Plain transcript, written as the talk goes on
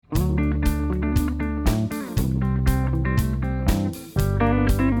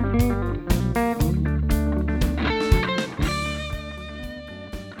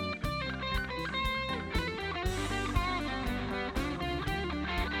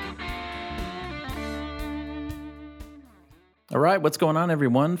All right, what's going on,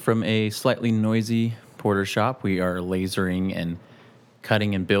 everyone? From a slightly noisy Porter shop, we are lasering and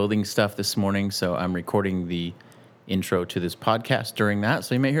cutting and building stuff this morning. So I'm recording the intro to this podcast during that.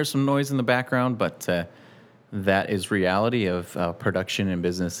 So you may hear some noise in the background, but that is reality of production and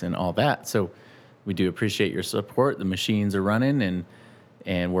business and all that. So we do appreciate your support. The machines are running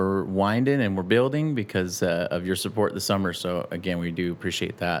and we're winding and we're building because of your support this summer. So again, we do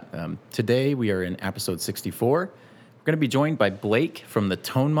appreciate that. Today we are in episode 64. We're going to be joined by Blake from the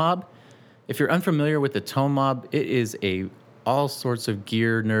Tone Mob. If you're unfamiliar with the Tone Mob, it is a all sorts of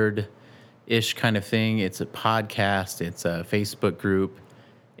gear nerd-ish kind of thing. It's a podcast, it's a Facebook group,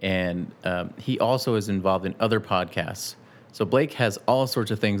 and he also is involved in other podcasts. So Blake has all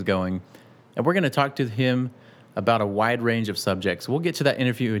sorts of things going, and we're going to talk to him about a wide range of subjects. We'll get to that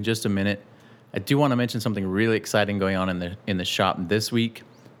interview in just a minute. I do want to mention something really exciting going on in the shop this week.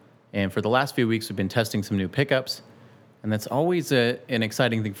 And for the last few weeks, we've been testing some new pickups. And that's always an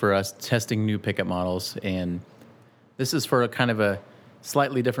exciting thing for us, testing new pickup models. And this is for a kind of a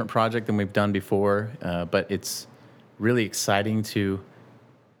slightly different project than we've done before, but it's really exciting to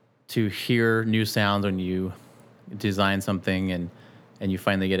hear new sounds when you design something and you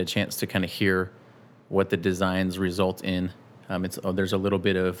finally get a chance to kind of hear what the designs result in. There's a little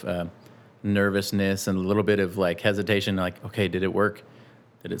bit of nervousness and a little bit of like hesitation, like, okay, did it work?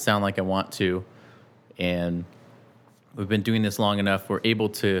 Did it sound like I want to? And we've been doing this long enough. We're able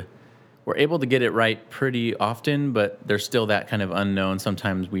to get it right pretty often, but there's still that kind of unknown.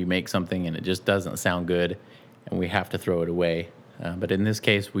 Sometimes we make something and it just doesn't sound good, and we have to throw it away. But in this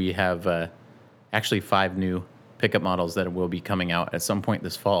case, we have actually 5 new pickup models that will be coming out at some point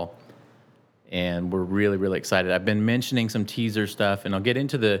this fall, and we're really, really excited. I've been mentioning some teaser stuff, and I'll get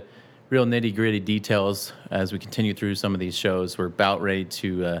into the real nitty-gritty details as we continue through some of these shows. We're about ready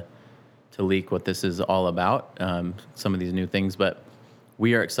to leak what this is all about, some of these new things, but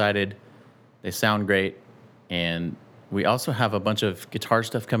we are excited. They sound great, and we also have a bunch of guitar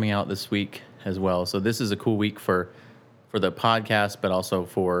stuff coming out this week as well. So this is a cool week for the podcast, but also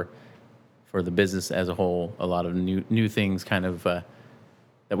for the business as a whole. A lot of new things kind of that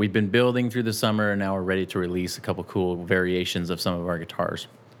we've been building through the summer, and now we're ready to release a couple cool variations of some of our guitars.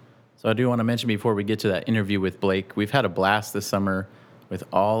 So I do want to mention before we get to that interview with Blake, we've had a blast this summer with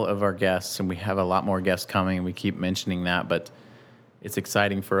all of our guests, and we have a lot more guests coming, and we keep mentioning that, but it's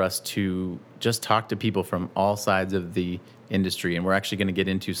exciting for us to just talk to people from all sides of the industry, and we're actually going to get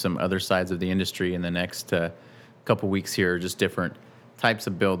into some other sides of the industry in the next couple weeks here, just different types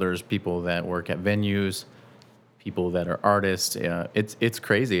of builders, people that work at venues, people that are artists. It's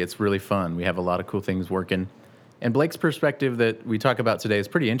crazy. It's really fun. We have a lot of cool things working, and Blake's perspective that we talk about today is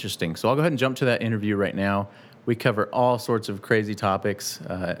pretty interesting, so I'll go ahead and jump to that interview right now. We cover all sorts of crazy topics,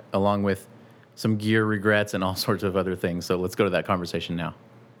 along with some gear regrets and all sorts of other things. So let's go to that conversation now.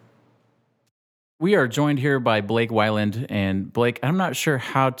 We are joined here by Blake Weiland. And Blake, I'm not sure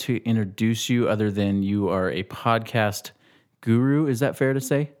how to introduce you other than you are a podcast guru. Is that fair to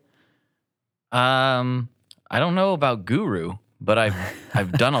say? I don't know about guru, but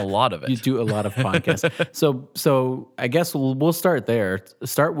I've done a lot of it. You do a lot of podcasts. So I guess we'll start there.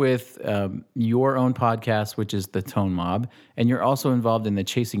 Start with your own podcast, which is the Tone Mob, and you're also involved in the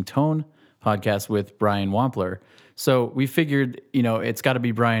Chasing Tone podcast with Brian Wampler. So we figured, it's got to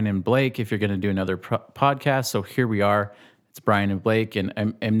be Brian and Blake if you're going to do another podcast. So here we are. It's Brian and Blake, and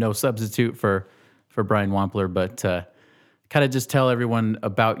I'm no substitute for Brian Wampler, but kind of just tell everyone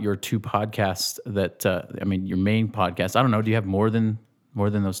about your 2 podcasts that, your main podcast. I don't know. Do you have more than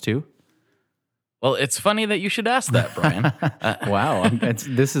those 2? Well, it's funny that you should ask that, Brian. Wow.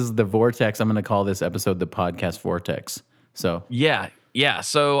 This is the Vortex. I'm going to call this episode the Podcast Vortex. So Yeah.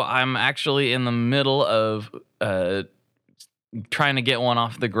 So I'm actually in the middle of trying to get one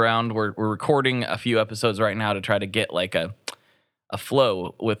off the ground. We're recording a few episodes right now to try to get like a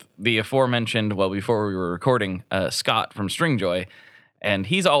flow with the aforementioned, before we were recording, Scott from Stringjoy, and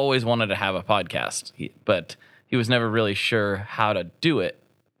he's always wanted to have a podcast, but he was never really sure how to do it.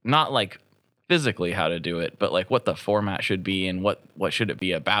 Not like physically how to do it, but like what the format should be and what should it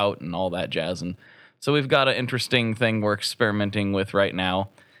be about and all that jazz. And so we've got an interesting thing we're experimenting with right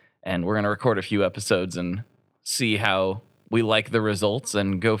now, and we're going to record a few episodes and see how we like the results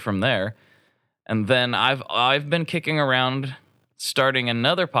and go from there. And then I've been kicking around starting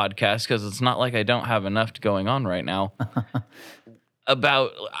another podcast because it's not like I don't have enough going on right now.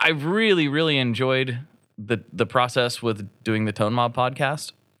 I've really, really enjoyed the process with doing the Tone Mob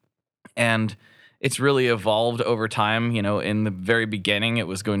podcast, and it's really evolved over time. In the very beginning, it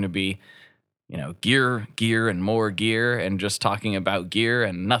was going to be, gear and more gear and just talking about gear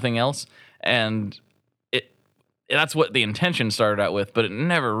and nothing else. And that's what the intention started out with, but it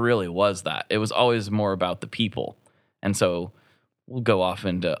never really was that. It was always more about the people. And so we'll go off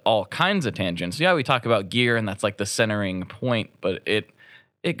into all kinds of tangents. Yeah, we talk about gear, and that's like the centering point, but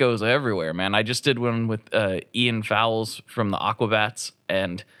it goes everywhere, man. I just did one with Ian Fowles from the Aquabats,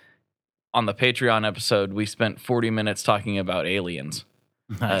 and on the Patreon episode, we spent 40 minutes talking about aliens.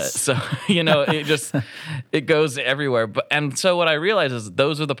 Nice. So, it goes everywhere. And so what I realized is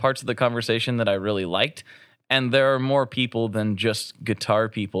those are the parts of the conversation that I really liked. And there are more people than just guitar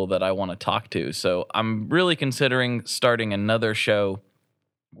people that I want to talk to. So I'm really considering starting another show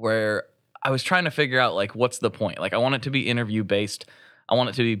where I was trying to figure out, like, what's the point? Like, I want it to be interview based. I want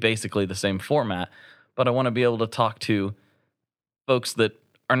it to be basically the same format, but I want to be able to talk to folks that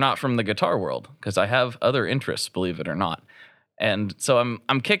are not from the guitar world, because I have other interests, believe it or not. And so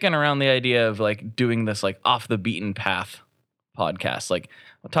I'm kicking around the idea of like doing this like off the beaten path podcast. Like,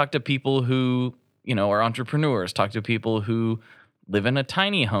 I'll talk to people who, are entrepreneurs, talk to people who live in a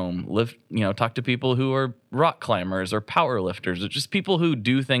tiny home, talk to people who are rock climbers or power lifters, or just people who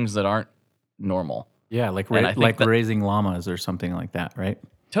do things that aren't normal. Yeah, like raising llamas or something like that, right?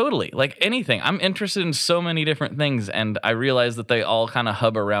 Totally. Like anything. I'm interested in so many different things, and I realize that they all kind of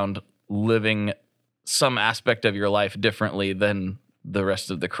hub around living some aspect of your life differently than the rest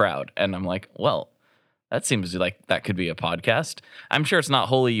of the crowd. And I'm like, well, that seems like that could be a podcast. I'm sure it's not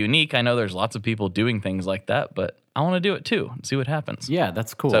wholly unique. I know there's lots of people doing things like that, but I want to do it too and see what happens. Yeah,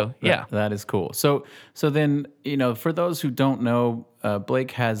 that's cool. So, that is cool. So then, for those who don't know,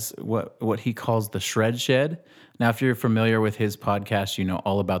 Blake has what he calls the Shred Shed. Now, if you're familiar with his podcast, you know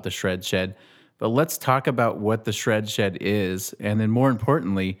all about the Shred Shed. But let's talk about what the Shred Shed is. And then more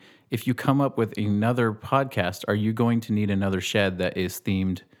importantly, if you come up with another podcast, are you going to need another shed that is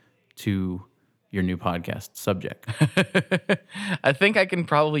themed to your new podcast subject? I think I can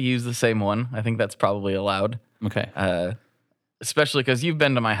probably use the same one. I think that's probably allowed. Okay. Especially because you've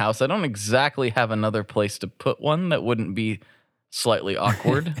been to my house. I don't exactly have another place to put one that wouldn't be slightly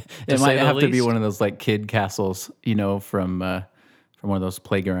awkward. It might have to be one of those like kid castles, from one of those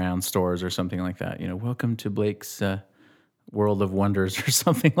playground stores or something like that. Welcome to Blake's World of Wonders or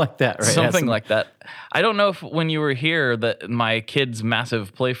something like that, right? Something like that. I don't know if when you were here that my kid's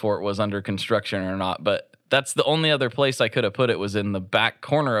massive play fort was under construction or not, but that's the only other place I could have put it was in the back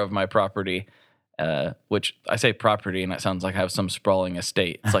corner of my property, which I say property and it sounds like I have some sprawling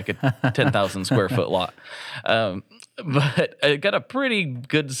estate. It's like a 10,000 square foot lot. But I got a pretty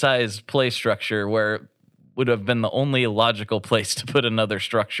good sized play structure where would have been the only logical place to put another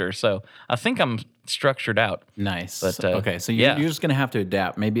structure. So I think I'm structured out. Nice. But, okay, so you're just going to have to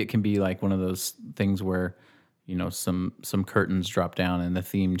adapt. Maybe it can be like one of those things where, some curtains drop down and the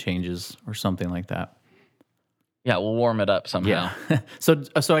theme changes or something like that. Yeah, we'll warm it up somehow. Yeah.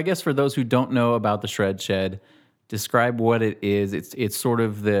 So I guess for those who don't know about the Shred Shed, describe what it is. It's sort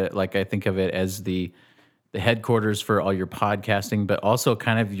of I think of it as the headquarters for all your podcasting, but also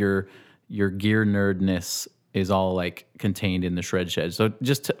kind of your gear nerdness is all like contained in the Shred Shed. So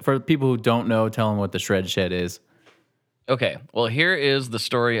just for people who don't know, tell them what the Shred Shed is. Okay. Well, here is the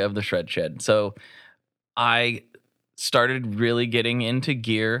story of the Shred Shed. So I started really getting into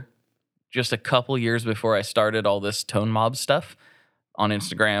gear just a couple years before I started all this Tone Mob stuff on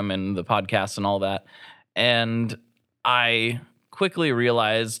Instagram and the podcast and all that. And I quickly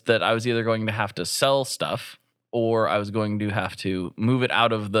realized that I was either going to have to sell stuff or I was going to have to move it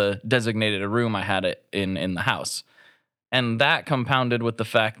out of the designated room I had it in the house. And that compounded with the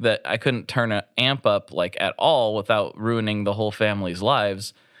fact that I couldn't turn an amp up like at all without ruining the whole family's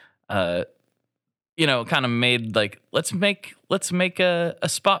lives. Kind of made like, let's make a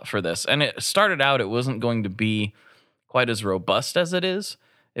spot for this. And it started out, it wasn't going to be quite as robust as it is.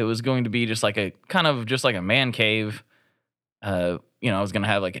 It was going to be just like a man cave. I was going to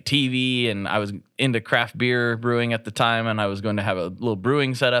have like a TV, and I was into craft beer brewing at the time, and I was going to have a little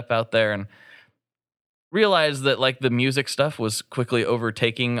brewing setup out there, and realized that like the music stuff was quickly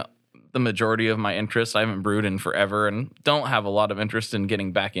overtaking the majority of my interests. I haven't brewed in forever and don't have a lot of interest in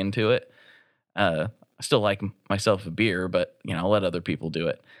getting back into it. I still like myself a beer, but I'll let other people do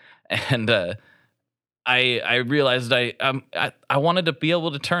it. And I realized I wanted to be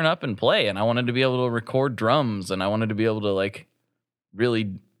able to turn up and play, and I wanted to be able to record drums, and I wanted to be able to like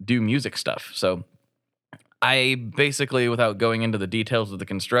really do music stuff. So I basically, without going into the details of the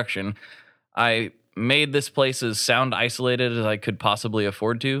construction, I made this place as sound isolated as I could possibly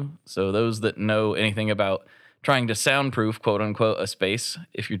afford to. So those that know anything about trying to soundproof, quote unquote, a space,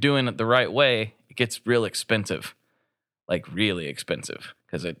 if you're doing it the right way, it gets real expensive, like really expensive,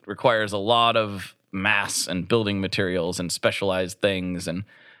 because it requires a lot of mass and building materials and specialized things. And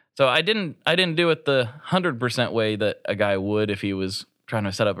So I didn't do it the 100% way that a guy would if he was trying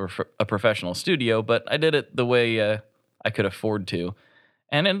to set up a professional studio, but I did it the way I could afford to,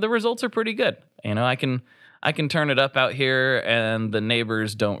 and the results are pretty good. I can turn it up out here, and the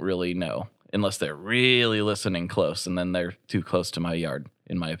neighbors don't really know unless they're really listening close, and then they're too close to my yard,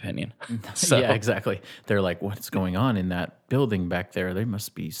 in my opinion. So, Yeah, exactly. They're like, what's going on in that building back there? They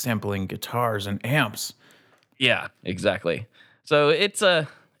must be sampling guitars and amps. Yeah, exactly. So it's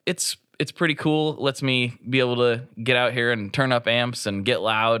pretty cool. Lets me be able to get out here and turn up amps and get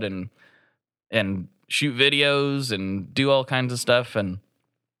loud and shoot videos and do all kinds of stuff, and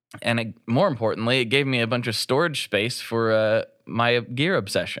more importantly, it gave me a bunch of storage space for my gear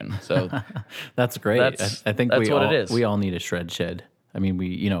obsession. So that's great. I think that's what it is. We all need a shred shed. I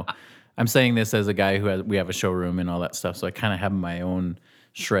mean, I'm saying this as a guy we have a showroom and all that stuff, so I kind of have my own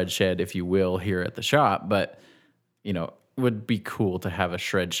shred shed, if you will, here at the shop. But it would be cool to have a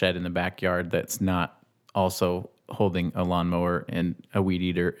shred shed in the backyard that's not also holding a lawnmower and a weed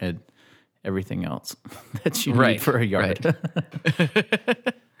eater and everything else that you need for a yard.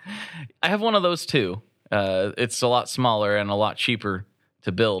 Right. I have one of those too. It's a lot smaller and a lot cheaper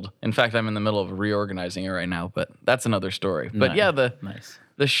to build. In fact, I'm in the middle of reorganizing it right now, but that's another story. But yeah,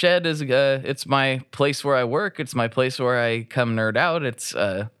 the shed is it's my place where I work. It's my place where I come nerd out. It's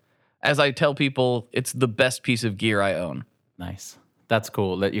as I tell people, it's the best piece of gear I own. Nice. That's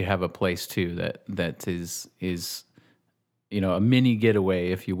cool that you have a place too that is a mini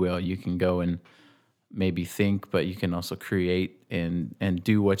getaway, if you will. You can go and maybe think, but you can also create and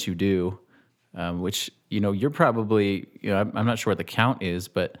do what you do, which you're probably I'm not sure what the count is,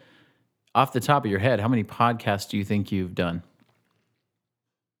 but off the top of your head, how many podcasts do you think you've done?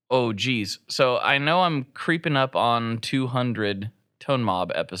 Oh, geez. So I know I'm creeping up on 200 Tone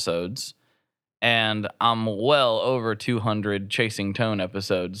Mob episodes, and I'm well over 200 Chasing Tone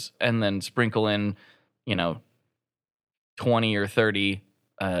episodes, and then sprinkle in 20 or 30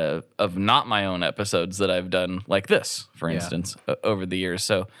 of not my own episodes that I've done, like this, for instance, over the years.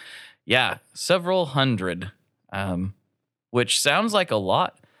 So, yeah, several hundred, which sounds like a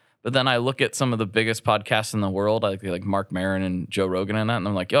lot. But then I look at some of the biggest podcasts in the world, like Mark Maron and Joe Rogan and that, and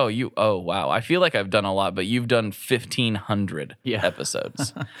I'm like, oh, wow. I feel like I've done a lot, but you've done 1,500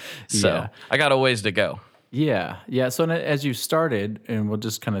 episodes. So I got a ways to go. Yeah. So as you started, and we'll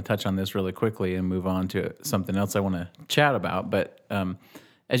just kind of touch on this really quickly and move on to something else I want to chat about, but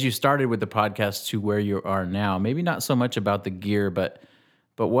as you started with the podcast to where you are now, maybe not so much about the gear, but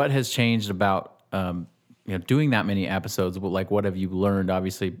what has changed about doing that many episodes? Like, what have you learned?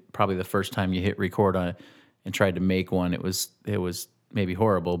 Obviously, probably the first time you hit record on it and tried to make one, it was maybe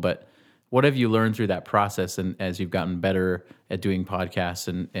horrible. But what have you learned through that process, and as you've gotten better at doing podcasts,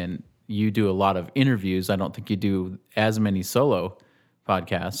 and you do a lot of interviews? I don't think you do as many solo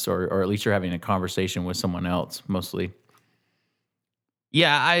podcasts, or at least you're having a conversation with someone else mostly.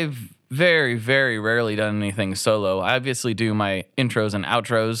 Yeah, I've very, very rarely done anything solo. I obviously do my intros and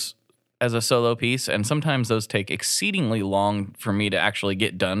outros as a solo piece, and sometimes those take exceedingly long for me to actually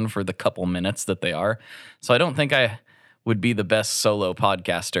get done for the couple minutes that they are. So I don't think I would be the best solo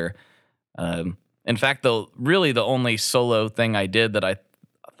podcaster. In fact, the only solo thing I did that I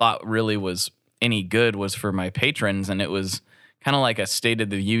thought really was any good was for my patrons, and it was kind of like a State of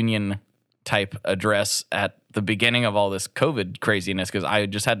the Union type address at the beginning of all this COVID craziness, because I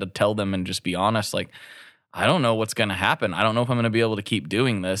just had to tell them and just be honest, like, I don't know what's going to happen. I don't know if I'm going to be able to keep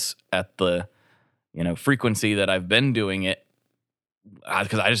doing this at the, frequency that I've been doing it,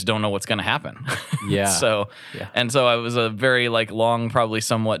 because I just don't know what's going to happen. Yeah. So I was a very long, probably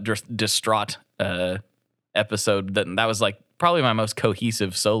somewhat distraught episode. That was probably my most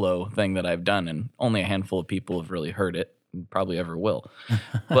cohesive solo thing that I've done, and only a handful of people have really heard it, and probably ever will.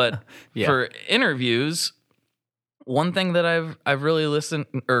 But for interviews, one thing that I've really listened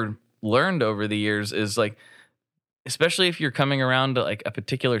or learned over the years is especially if you're coming around to a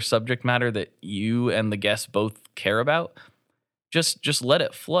particular subject matter that you and the guest both care about, just let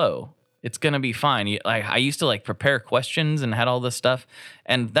it flow. It's going to be fine. I used to prepare questions and had all this stuff,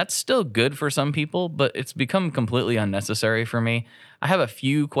 and that's still good for some people, but it's become completely unnecessary for me. I have a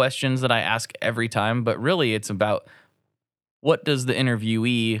few questions that I ask every time, but really it's about what does the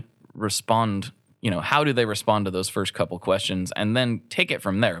interviewee respond, how do they respond to those first couple questions, and then take it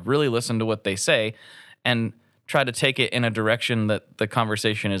from there. Really listen to what they say and try to take it in a direction that the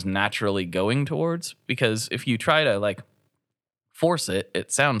conversation is naturally going towards, because if you try to force it,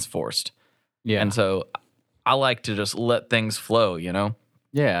 it sounds forced. Yeah. And so I like to just let things flow, Yeah,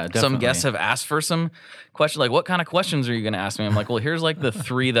 definitely. Some guests have asked for some questions, what kind of questions are you going to ask me? I'm like, well, here's the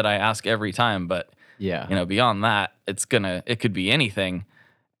 3 that I ask every time, but beyond that, it could be anything.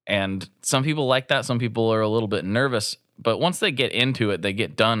 And some people like that. Some people are a little bit nervous. But once they get into it, they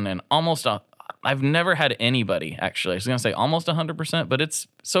get done. And I've never had anybody, actually, I was going to say almost 100%, but it's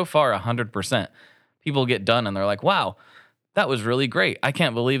so far 100%. People get done and they're like, wow, that was really great. I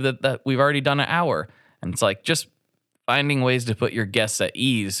can't believe that we've already done an hour. And it's like just finding ways to put your guests at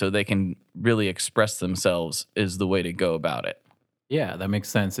ease so they can really express themselves is the way to go about it. Yeah, that makes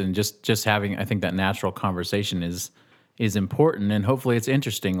sense. And just having, I think that natural conversation is important, and hopefully it's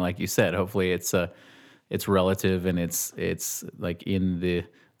interesting, like you said. Hopefully it's relative, and it's like in the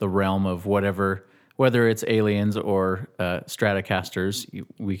realm of whatever, whether it's aliens or Stratocasters.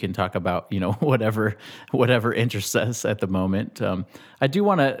 We can talk about whatever interests us at the moment. I do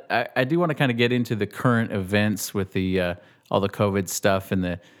want to kind of get into the current events with the all the COVID stuff and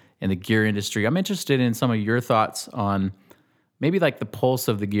the gear industry. I'm interested in some of your thoughts on maybe like the pulse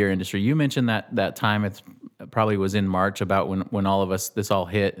of the gear industry. You mentioned that time, it probably was in March, about when all of us, this all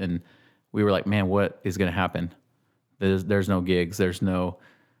hit, and we were like, man, what is going to happen? There's no gigs. There's no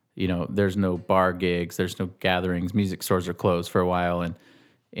bar gigs. There's no gatherings. Music stores are closed for a while.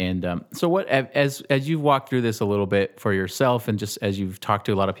 And so what, as you've walked through this a little bit for yourself, and just as you've talked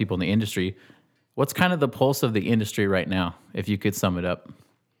to a lot of people in the industry, what's kind of the pulse of the industry right now, if you could sum it up?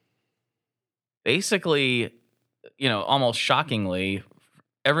 Basically, almost shockingly,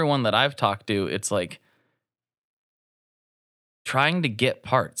 everyone that I've talked to, it's like trying to get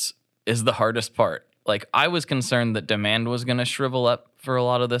parts is the hardest part. Like, I was concerned that demand was going to shrivel up for a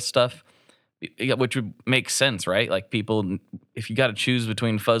lot of this stuff, which would make sense, right? Like, people, if you got to choose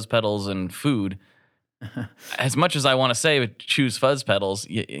between fuzz pedals and food, as much as I want to say choose fuzz pedals,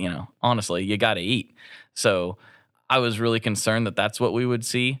 honestly, you got to eat. So I was really concerned that that's what we would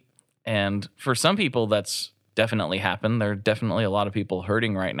see. And for some people, that's definitely happened. There are definitely a lot of people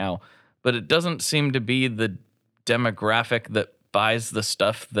hurting right now, but it doesn't seem to be the demographic that buys the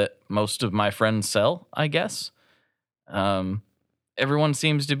stuff that most of my friends sell, I guess. Everyone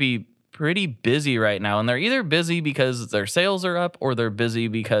seems to be pretty busy right now, and they're either busy because their sales are up, or they're busy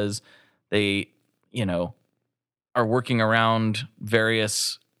because they, are working around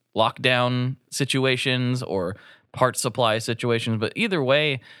various lockdown situations or part supply situations. But either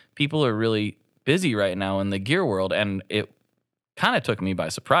way, people are really busy right now in the gear world, and it kind of took me by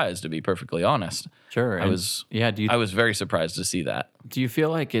surprise, to be perfectly honest. Sure. I was very surprised to see that. Do you feel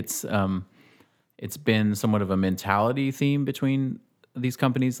like it's been somewhat of a mentality theme between these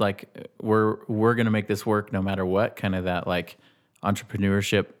companies? Like, we're going to make this work no matter what, kind of that like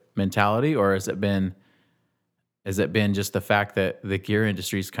entrepreneurship mentality? Or has it been just the fact that the gear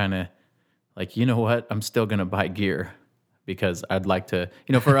industry is kind of like, you know what, I'm still going to buy gear because I'd like to,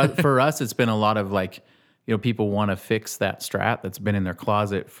 for us, it's been a lot of like, people want to fix that Strat that's been in their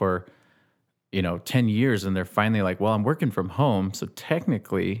closet for, 10 years. And they're finally like, well, I'm working from home, so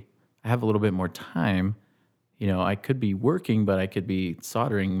technically I have a little bit more time. I could be working, but I could be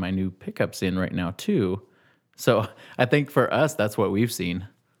soldering my new pickups in right now too. So I think for us, that's what we've seen.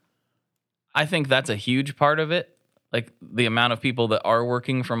 I think that's a huge part of it, like the amount of people that are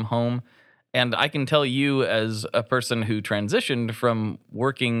working from home. And I can tell you, as a person who transitioned from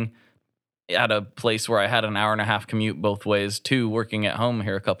working at a place where I had an hour and a half commute both ways to working at home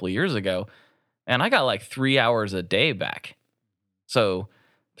here a couple of years ago, and I got like 3 hours a day back. So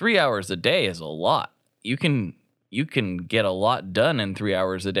 3 hours a day is a lot. You can get a lot done in 3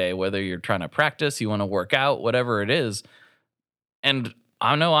 hours a day, whether you're trying to practice, you want to work out, whatever it is. And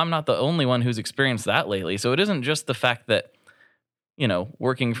I know I'm not the only one who's experienced that lately. So it isn't just the fact that,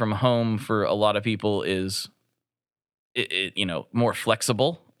 working from home for a lot of people is, more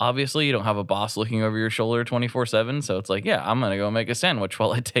flexible. Obviously, you don't have a boss looking over your shoulder 24/7. So it's like, yeah, I'm going to go make a sandwich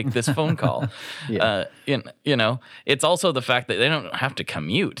while I take this phone call. Yeah. It's also the fact that they don't have to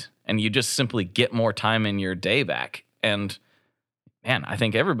commute, and you just simply get more time in your day back. And man, I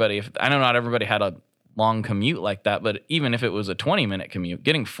think I know not everybody had a long commute like that, but even if it was a 20-minute commute,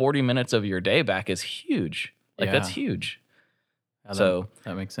 getting 40 minutes of your day back is huge. That's huge. Yeah, so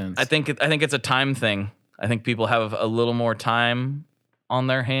that makes sense. I think it's a time thing. I think people have a little more time on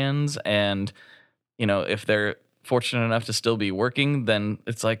their hands, and if they're fortunate enough to still be working, then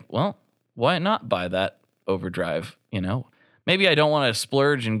it's like, well, why not buy that overdrive? Maybe I don't want to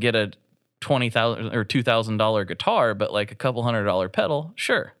splurge and get a $20,000 or $2,000 guitar, but like a couple $100 pedal,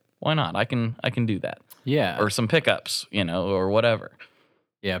 sure, why not? I can do that. Yeah. Or some pickups, or whatever.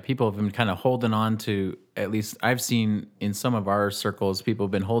 Yeah, people have been kind of holding on to, at least I've seen in some of our circles, people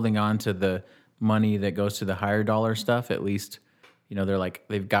have been holding on to the money that goes to the higher dollar stuff. At least, they're like,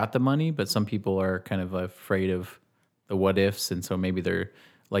 they've got the money, but some people are kind of afraid of the what ifs. And so maybe they're,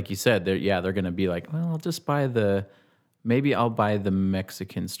 like you said, they're going to be like, well, I'll just buy the maybe I'll buy the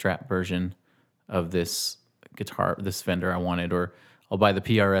Mexican strap version of this guitar, this Fender I wanted, or I'll buy the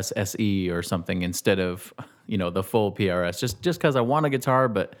PRS SE or something instead of, the full PRS, just because I want a guitar,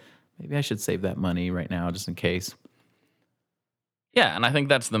 but maybe I should save that money right now just in case. Yeah, and I think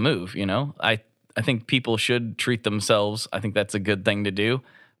that's the move, I think people should treat themselves. I think that's a good thing to do.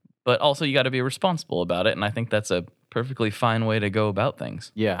 But also you got to be responsible about it, and I think that's a perfectly fine way to go about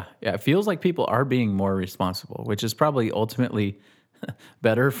things. Yeah, it feels like people are being more responsible, which is probably ultimately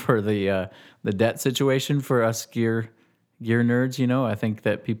better for the debt situation for us gear nerds. I think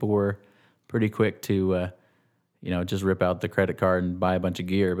that people were pretty quick to just rip out the credit card and buy a bunch of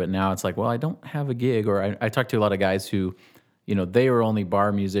gear. But now it's like, well, I don't have a gig. Or I talked to a lot of guys who, they were only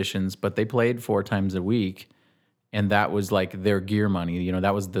bar musicians, but they played 4 times a week. And that was like their gear money.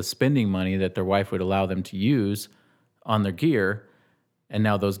 That was the spending money that their wife would allow them to use on their gear. And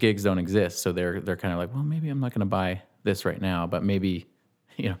now those gigs don't exist. So they're kind of like, well, maybe I'm not going to buy this right now, but maybe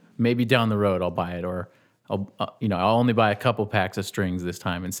down the road I'll buy it, or I'll only buy a couple packs of strings this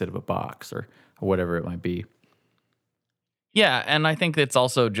time instead of a box or whatever it might be. Yeah, and I think it's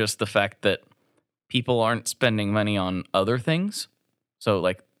also just the fact that people aren't spending money on other things. So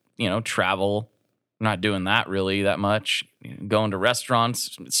like, travel, not doing that really that much. Going to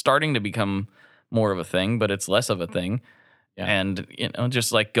restaurants, it's starting to become more of a thing, but it's less of a thing. Yeah. And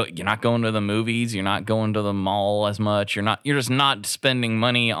just like you're not going to the movies, you're not going to the mall as much. You're just not spending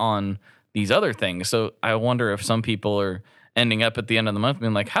money on these other things. So I wonder if some people are ending up at the end of the month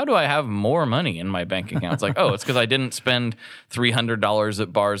being like, how do I have more money in my bank account? It's like, oh, it's because I didn't spend $300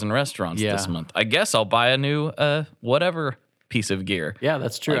 at bars and restaurants this month. I guess I'll buy a new whatever piece of gear. Yeah,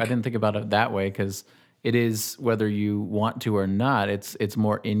 that's true. I didn't think about it that way, because it is, whether you want to or not, it's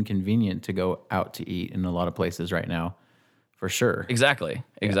more inconvenient to go out to eat in a lot of places right now, for sure. Exactly.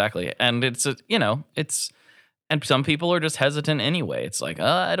 And it's and some people are just hesitant anyway. It's like,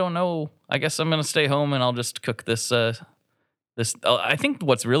 I don't know. I guess I'm going to stay home and I'll just cook this. I think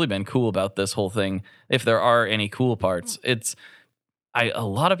what's really been cool about this whole thing, if there are any cool parts, a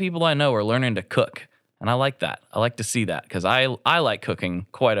lot of people I know are learning to cook. And I like that. I like to see that, because I like cooking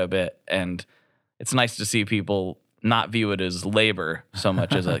quite a bit, and it's nice to see people not view it as labor so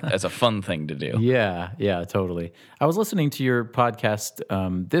much as a fun thing to do. Yeah, totally. I was listening to your podcast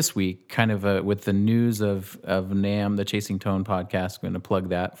this week, kind of with the news of NAMM, the Chasing Tone podcast. I'm going to plug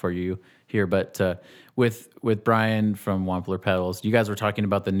that for you here, but with Brian from Wampler Pedals, you guys were talking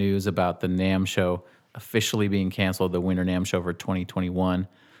about the news about the NAMM show officially being canceled, the Winter NAMM show for 2021.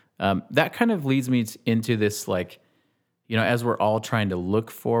 That kind of leads me into this, like, as we're all trying to look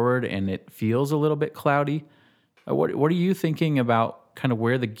forward and it feels a little bit cloudy. What are you thinking about kind of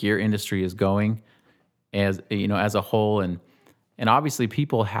where the gear industry is going as a whole? And obviously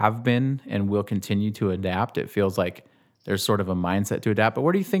people have been and will continue to adapt. It feels like there's sort of a mindset to adapt. But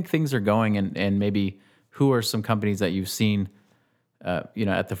where do you think things are going? And maybe who are some companies that you've seen,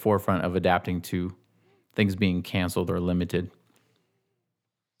 at the forefront of adapting to things being canceled or limited?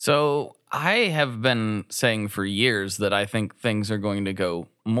 So I have been saying for years that I think things are going to go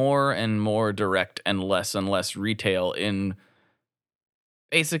more and more direct and less retail in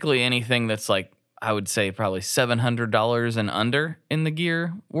basically anything that's like, I would say probably $700 and under in the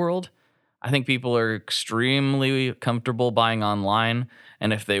gear world. I think people are extremely comfortable buying online.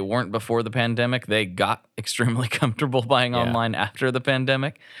 And if they weren't before the pandemic, they got extremely comfortable buying online after the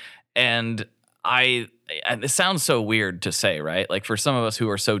pandemic. And it sounds so weird to say, right? Like, for some of us who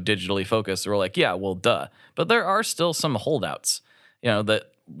are so digitally focused, we're like, yeah, well, duh. But there are still some holdouts, that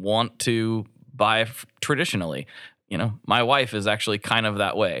want to buy traditionally. My wife is actually kind of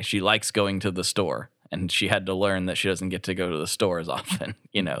that way. She likes going to the store, and she had to learn that she doesn't get to go to the store as often,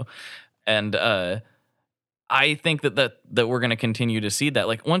 And I think that we're going to continue to see that.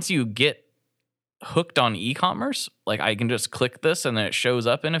 Like, once you get hooked on e-commerce, like, I can just click this and then it shows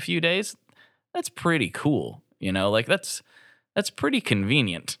up in a few days. That's pretty cool, like that's pretty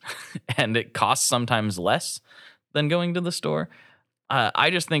convenient, and it costs sometimes less than going to the store.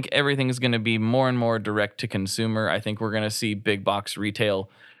 I just think everything is going to be more and more direct to consumer. I think we're going to see big box retail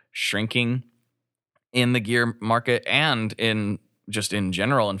shrinking in the gear market and in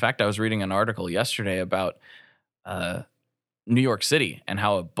general. In fact, I was reading an article yesterday about New York City and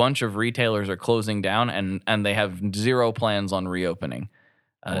how a bunch of retailers are closing down and they have zero plans on reopening.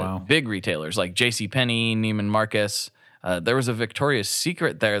 Wow. Big retailers like JCPenney, Neiman Marcus. There was a Victoria's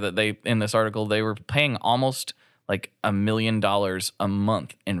Secret there that in this article, they were paying almost like $1 million a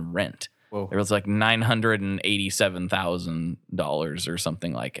month in rent. Whoa. It was like $987,000 or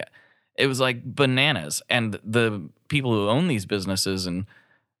something like it. It was like bananas. And the people who own these businesses, and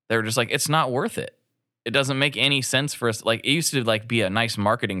they're just like, it's not worth it. it doesn't make any sense for us. Like, it used to like be a nice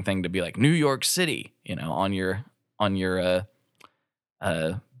marketing thing to be like New York City, on your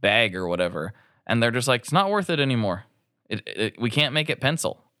bag or whatever. And they're just like, it's not worth it anymore. We can't make it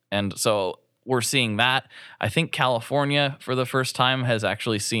pencil. And so we're seeing that. I think California for the first time has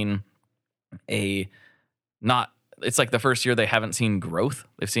actually seen it's like the first year they haven't seen growth.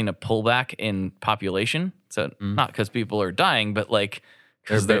 They've seen a pullback in population. So not because people are dying, but like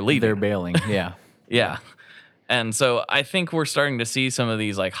because they're leaving. They're bailing. Yeah. Yeah. And so I think we're starting to see some of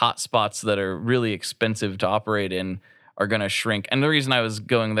these like hot spots that are really expensive to operate in are going to shrink. And the reason I was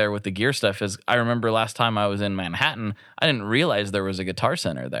going there with the gear stuff is I remember last time I was in Manhattan, I didn't realize there was a Guitar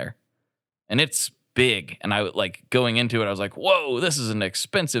Center there. And it's big. And I like going into it, I was like, whoa, this is an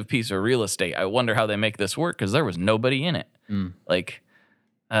expensive piece of real estate. I wonder how they make this work because there was nobody in it. Like,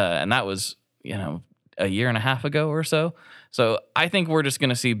 and that was, a year and a half ago or so. So I think we're just going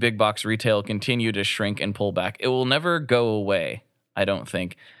to see big box retail continue to shrink and pull back. It will never go away, I don't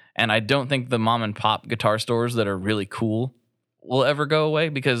think. And I don't think the mom and pop guitar stores that are really cool will ever go away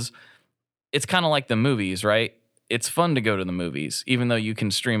because it's kind of like the movies, right? It's fun to go to the movies, even though you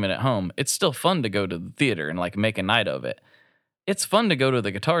can stream it at home. It's still fun to go to the theater and like make a night of it. It's fun to go to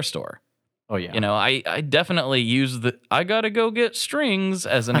the guitar store. Oh, yeah. I definitely use I got to go get strings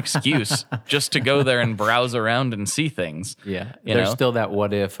as an excuse just to go there and browse around and see things. Yeah. There's still that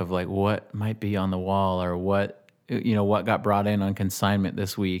what if of like what might be on the wall or what got brought in on consignment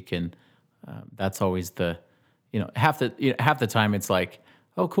this week. And that's always half the time it's like,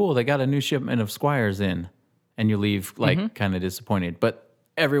 oh, cool, they got a new shipment of Squires in. And you leave like kind of disappointed. But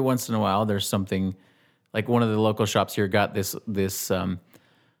every once in a while, there's something like one of the local shops here got this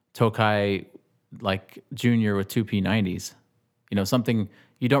Tokai like Junior with two P90s. Something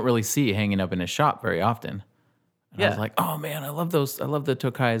you don't really see hanging up in a shop very often. And I was like, oh man, I love those. I love the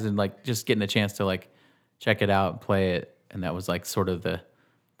Tokais, and like just getting a chance to like check it out and play it. And that was like sort of the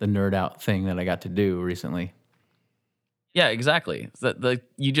nerd out thing that I got to do recently. Yeah, exactly.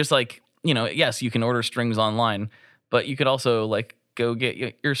 You just like, yes, you can order strings online, but you could also like go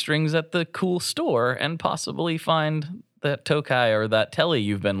get your strings at the cool store and possibly find that Tokai or that Telly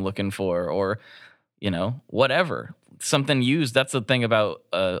you've been looking for, or, whatever. Something used. That's the thing about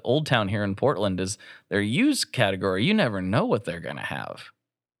Old Town here in Portland is their used category. You never know what they're going to have.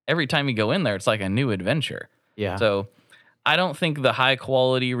 Every time you go in there, it's like a new adventure. Yeah. So I don't think the high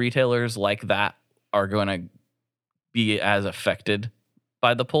quality retailers like that are going to be as affected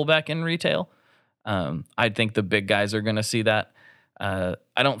by the pullback in retail. I think the big guys are going to see that. I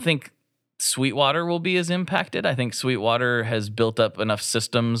don't think Sweetwater will be as impacted. I think Sweetwater has built up enough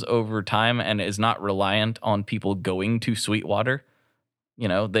systems over time and is not reliant on people going to Sweetwater.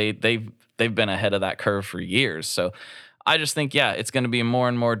 They've been ahead of that curve for years. So I just think, it's going to be more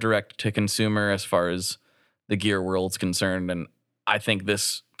and more direct to consumer as far as the gear world's concerned. And I think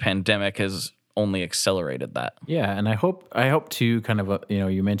this pandemic has only accelerated that. Yeah, and I hope to kind of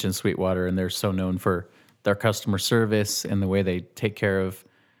you mentioned Sweetwater, and they're so known for their customer service and the way they take care of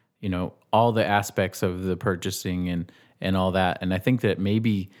all the aspects of the purchasing and all that. And I think that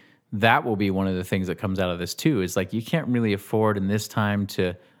maybe that will be one of the things that comes out of this too. Is like you can't really afford in this time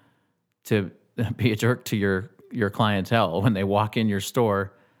to be a jerk to your clientele when they walk in your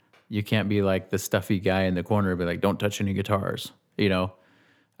store. You can't be like the stuffy guy in the corner and be like, "Don't touch any guitars."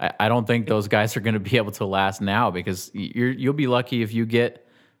 I don't think those guys are going to be able to last now because you'll be lucky if you get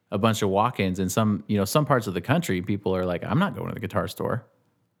a bunch of walk-ins. In some parts of the country, people are like, I'm not going to the guitar store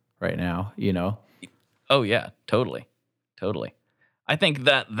right now, Oh yeah, totally. I think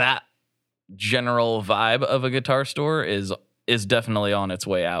that general vibe of a guitar store is definitely on its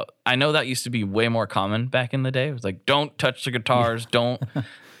way out. I know that used to be way more common back in the day. It was like, don't touch the guitars, don't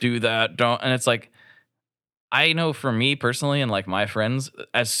do that, don't. And it's like, I know for me personally and like my friends,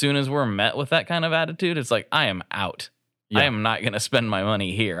 as soon as we're met with that kind of attitude, it's like, I am out. Yeah. I am not going to spend my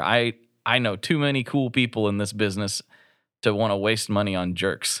money here. I know too many cool people in this business to want to waste money on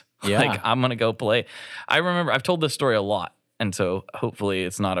jerks. Yeah. Like, I'm going to go play. I remember I've told this story a lot, and so hopefully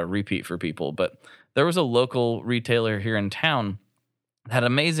it's not a repeat for people, but there was a local retailer here in town that had an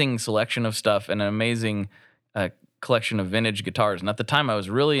amazing selection of stuff and an amazing collection of vintage guitars. And at the time, I was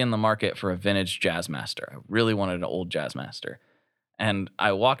really in the market for a vintage Jazzmaster. I really wanted an old Jazzmaster. And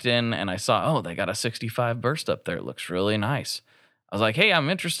I walked in and I saw, they got a 65 burst up there. It looks really nice. I was like, hey, I'm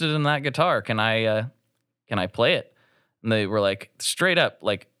interested in that guitar. Can I play it? And they were like, straight up,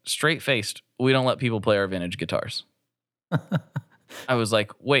 like straight faced, we don't let people play our vintage guitars. I was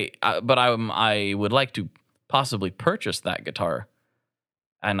like, wait, but I would like to possibly purchase that guitar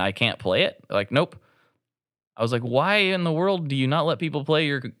and I can't play it. Like, nope. I was like, why in the world do you not let people play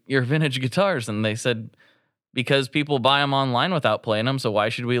your vintage guitars? And they said, because people buy them online without playing them. So why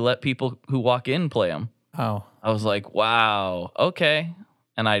should we let people who walk in play them? Oh, I was like, wow, okay.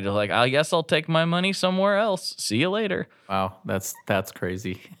 And I just like, I guess I'll take my money somewhere else. See you later. wow. That's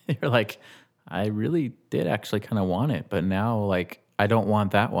crazy. You're like, I really did actually kind of want it, but now like I don't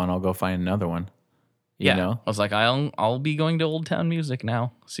want that one. I'll go find another one. You know? I was like, I'll be going to Old Town Music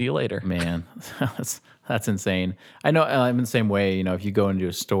now. See you later. Man, that's insane. I know I'm in the same way. You know, if you go into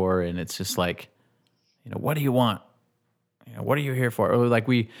a store and it's just like, you know, what do you want? You know, what are you here for? Or like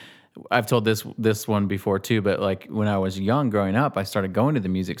I've told this one before too, but like when I was young growing up, I started going to the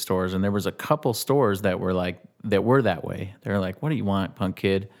music stores, and there was a couple stores that were that way. They're like, what do you want, punk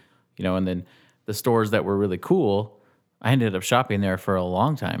kid? You know, and then the stores that were really cool, I ended up shopping there for a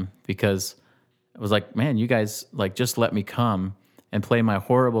long time because I was like, man, you guys like just let me come and play my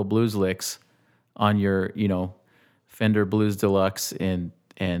horrible blues licks on your, you know, Fender Blues Deluxe and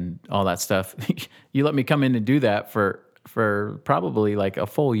all that stuff. You let me come in and do that for probably like a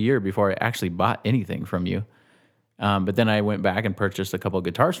full year before I actually bought anything from you. But then I went back and purchased a couple of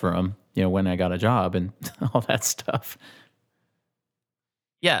guitars for them, you know, when I got a job and all that stuff.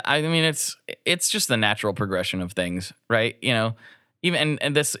 Yeah, I mean it's just the natural progression of things, right? You know, even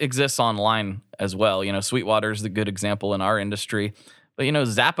and this exists online as well. You know, Sweetwater's the good example in our industry. But you know,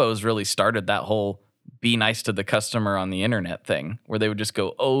 Zappos really started that whole be nice to the customer on the internet thing, where they would just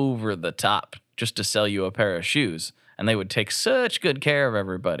go over the top just to sell you a pair of shoes. And they would take such good care of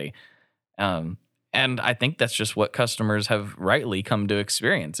everybody. And I think that's just what customers have rightly come to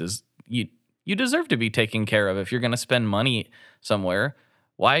experience is you deserve to be taken care of. If you're going to spend money somewhere,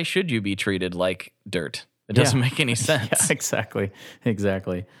 why should you be treated like dirt? It doesn't make any sense. Yeah,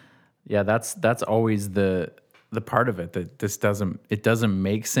 exactly. Yeah, that's always the part of it that it doesn't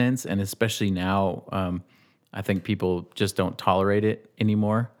make sense, and especially now, I think people just don't tolerate it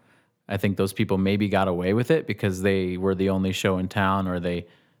anymore. I think those people maybe got away with it because they were the only show in town, or they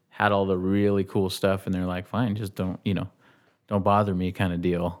had all the really cool stuff, and they're like, fine, just don't bother me, kind of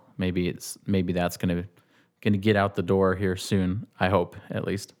deal. Maybe that's gonna get out the door here soon. I hope, at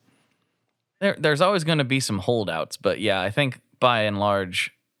least. There's always going to be some holdouts, but yeah, I think by and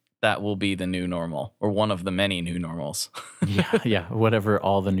large, that will be the new normal, or one of the many new normals. yeah, whatever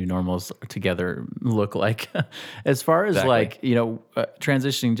all the new normals together look like. As far as like, you know,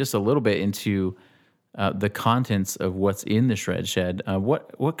 transitioning just a little bit into the contents of what's in the shred shed,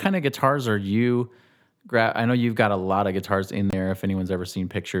 what kind of guitars are you I know you've got a lot of guitars in there. If anyone's ever seen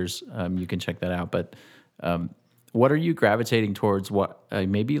pictures, you can check that out. But what are you gravitating towards? What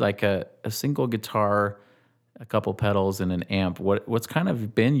maybe like a single guitar, a couple pedals, and an amp? What's kind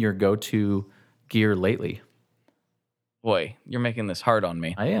of been your go-to gear lately? Boy, you're making this hard on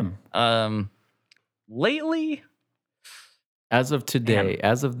me. I am. Lately, as of today,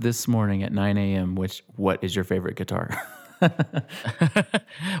 as of this morning at 9 a.m., what is your favorite guitar?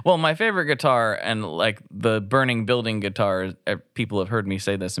 Well, my favorite guitar, and like the burning building guitar, people have heard me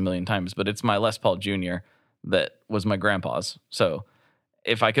say this a million times, but it's my Les Paul Jr. that was my grandpa's. So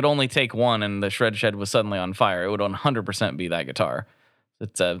if I could only take one and the shred shed was suddenly on fire, it would 100% be that guitar.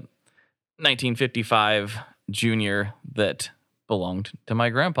 It's a 1955 Junior that belonged to my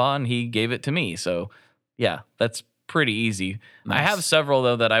grandpa, and he gave it to me. So yeah, that's pretty easy. Nice. I have several,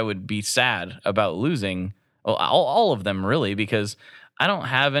 though, that I would be sad about losing. Well, all of them, really, because I don't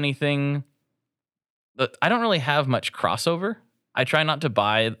have anything. I don't really have much crossover. I try not to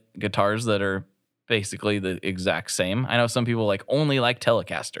buy guitars that are basically the exact same. I know some people only like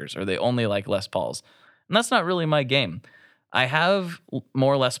Telecasters, or they only like Les Pauls, and that's not really my game. I have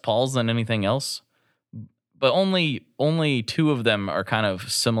more Les Pauls than anything else, but only two of them are kind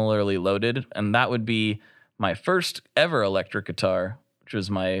of similarly loaded, and that would be my first ever electric guitar, which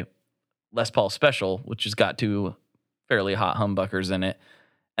was my Les Paul Special, which has got two fairly hot humbuckers in it,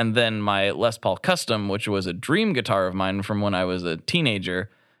 and then my Les Paul Custom, which was a dream guitar of mine from when I was a teenager,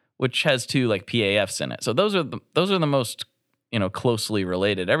 which has two PAFs in it. So those are the most closely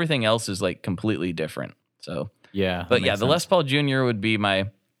related. Everything else is completely different. So yeah, but yeah, the Les Paul Jr. would be my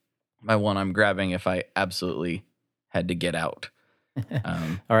one I'm grabbing if I absolutely had to get out.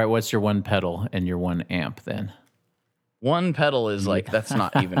 All right, what's your one pedal and your one amp then? One pedal is that's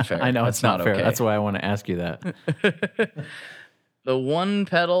not even fair. I know that's it's not fair. Okay. That's why I want to ask you that. The one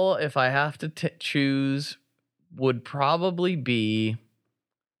pedal, if I have to choose, would probably be.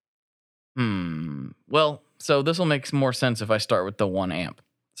 Well, so this will make more sense if I start with the one amp.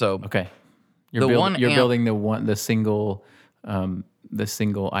 So okay, you're building the single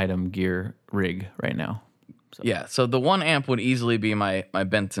item gear rig right now. So. Yeah, so the one amp would easily be my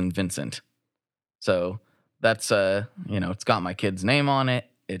Benson Vincent. So That's it's got my kid's name on it.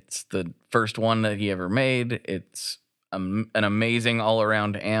 It's the first one that he ever made. It's an amazing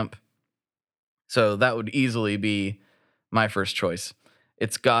all-around amp. So that would easily be my first choice.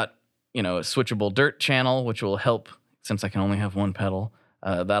 It's got, a switchable dirt channel, which will help since I can only have one pedal.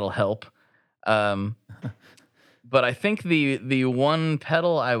 That'll help. But I think the one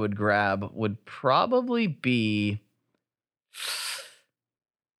pedal I would grab would probably be.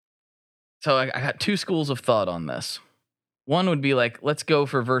 So I got two schools of thought on this. One would be like, let's go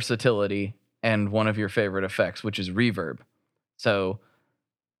for versatility and one of your favorite effects, which is reverb. So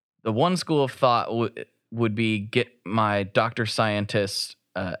the one school of thought would be get my Dr. Scientist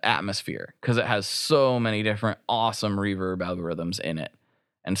atmosphere, because it has so many different awesome reverb algorithms in it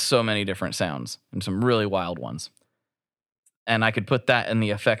and so many different sounds and some really wild ones. And I could put that in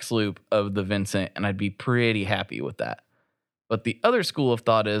the effects loop of the Vincent and I'd be pretty happy with that. But the other school of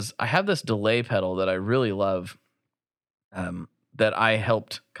thought is I have this delay pedal that I really love, that I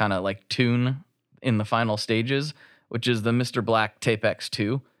helped kind of like tune in the final stages, which is the Mr. Black Tape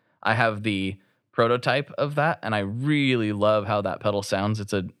X2. I have the prototype of that, and I really love how that pedal sounds.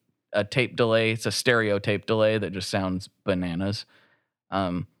 It's a tape delay. It's a stereo tape delay that just sounds bananas.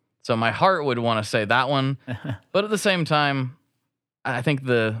 So my heart would want to say that one, but at the same time, I think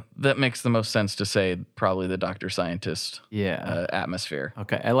that makes the most sense to say probably the Dr. Scientist atmosphere.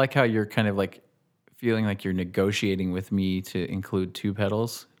 Okay, I like how you're kind of like feeling like you're negotiating with me to include two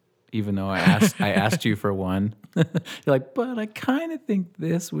pedals, even though I asked you for one. You're like, but I kind of think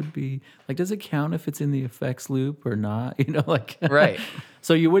this would be like, does it count if it's in the effects loop or not? Right.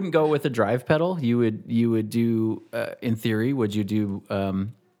 So you wouldn't go with a drive pedal. You would do, in theory, would you do,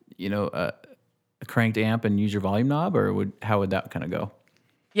 a cranked amp and use your volume knob, or how would that kind of go?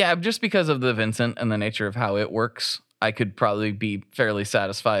 Yeah, just because of the Vincent and the nature of how it works, I could probably be fairly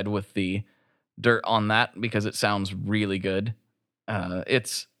satisfied with the dirt on that because it sounds really good.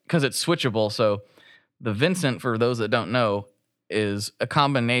 It's because it's switchable. So the Vincent, for those that don't know, is a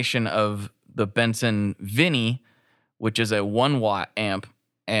combination of the Benson Vinny, which is a 1 watt amp,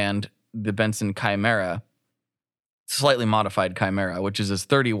 and the Benson Chimera, slightly modified Chimera, which is his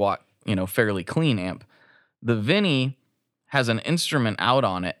 30 watt, fairly clean amp. The Vinny has an instrument out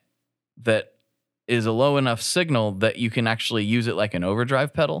on it that is a low enough signal that you can actually use it like an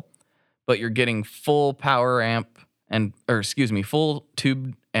overdrive pedal, but you're getting full power amp full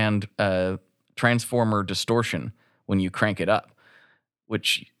tube and transformer distortion when you crank it up,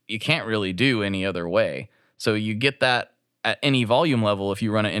 which you can't really do any other way. So you get that at any volume level if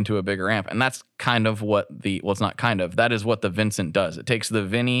you run it into a bigger amp. And that's kind of what that is what the Vincent does. It takes the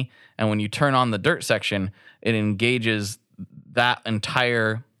Vinny, and when you turn on the dirt section, it engages that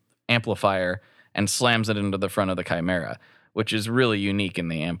entire amplifier and slams it into the front of the Chimera, which is really unique in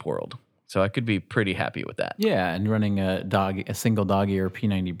the amp world. So I could be pretty happy with that. Yeah, and running a single dog ear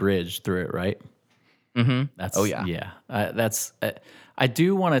P90 bridge through it, right? Mm-hmm. Yeah. I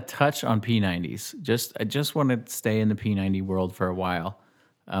do want to touch on P90s. I just want to stay in the P90 world for a while.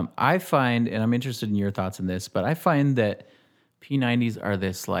 I find, and I'm interested in your thoughts on this, but I find that P90s are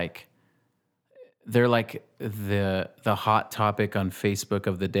this they're like the hot topic on Facebook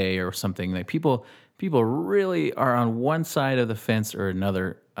of the day or something. Like people really are on one side of the fence or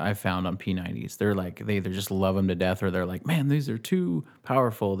another. I found on P90s, they're like they either just love them to death, or they're like, man, these are too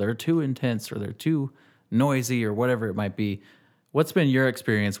powerful, they're too intense, or they're too noisy, or whatever it might be. What's been your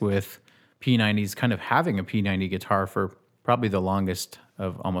experience with P90s, kind of having a P90 guitar for probably the longest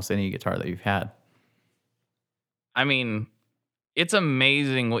of almost any guitar that you've had? I mean, it's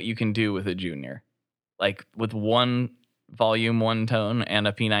amazing what you can do with a Junior. Like with one volume, one tone, and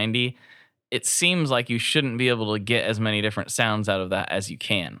a P90, it seems like you shouldn't be able to get as many different sounds out of that as you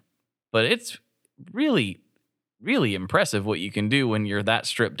can. But it's really, really impressive what you can do when you're that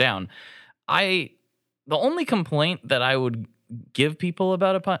stripped down. The only complaint that I would give people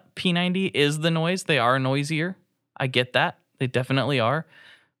about a P90 is the noise. They are noisier. I get that. They definitely are.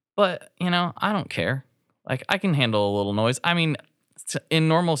 But, I don't care. Like, I can handle a little noise. I mean, in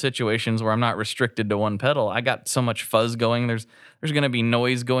normal situations where I'm not restricted to one pedal, I got so much fuzz going. There's going to be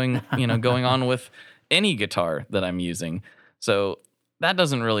noise going on with any guitar that I'm using. So that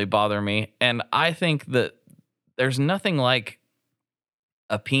doesn't really bother me. And I think that there's nothing like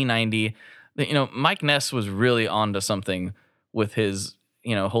a P90. Mike Ness was really onto something with his,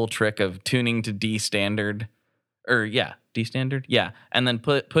 whole trick of tuning to D standard. D standard. Yeah. And then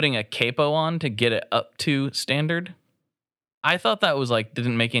putting a capo on to get it up to standard. I thought that was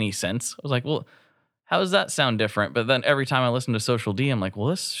didn't make any sense. I was like, well, how does that sound different? But then every time I listen to Social D, I'm like, well,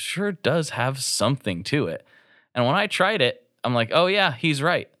 this sure does have something to it. And when I tried it, I'm like, oh yeah, he's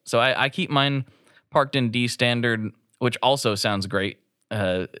right. So I keep mine parked in D standard, which also sounds great.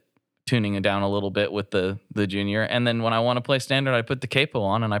 Tuning it down a little bit with the junior, and then when I want to play standard, I put the capo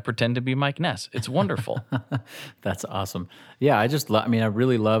on and I pretend to be Mike Ness. It's wonderful. That's awesome. Yeah, I mean, I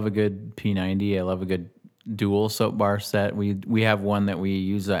really love a good P90. I love a good dual soap bar set. We have one that we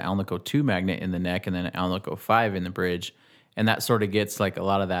use an Alnico 2 magnet in the neck and then an Alnico 5 in the bridge, and that sort of gets like a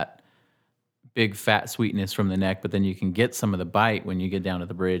lot of that big fat sweetness from the neck, but then you can get some of the bite when you get down to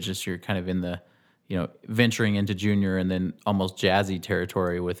the bridge. Just you're kind of in the venturing into junior and then almost jazzy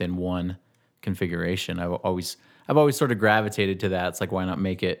territory within one configuration. I've always sort of gravitated to that. It's like, why not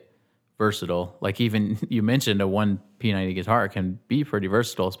make it versatile? Like even you mentioned a one P90 guitar can be pretty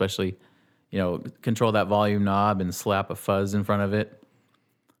versatile, especially, control that volume knob and slap a fuzz in front of it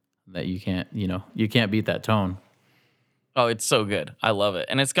that you can't beat that tone. Oh, it's so good. I love it.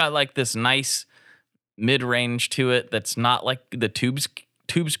 And it's got like this nice mid-range to it that's not like the tube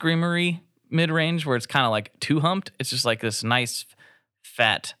screamery mid-range where it's kind of like too humped. It's just like this nice,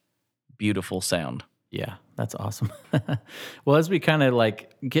 fat, beautiful sound. Yeah, that's awesome. Well, as we kind of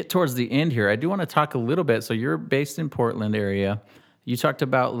like get towards the end here, I do want to talk a little bit. So you're based in Portland area. You talked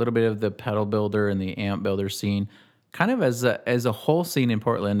about a little bit of the pedal builder and the amp builder scene. Kind of as a whole scene in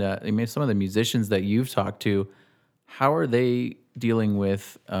Portland, I mean, some of the musicians that you've talked to, how are they dealing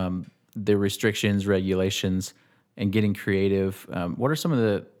with the restrictions, regulations, and getting creative? What are some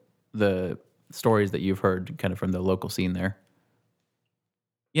of the stories that you've heard kind of from the local scene there?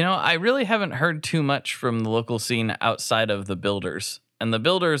 I really haven't heard too much from the local scene outside of the builders. And the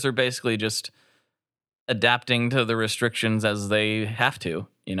builders are basically just adapting to the restrictions as they have to.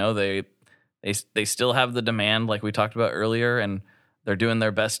 They still have the demand like we talked about earlier, and they're doing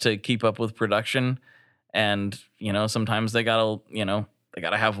their best to keep up with production. And, sometimes they gotta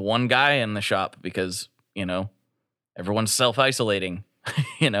have one guy in the shop because, everyone's self-isolating.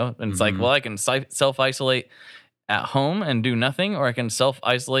 And it's like, well, I can self-isolate at home and do nothing, or I can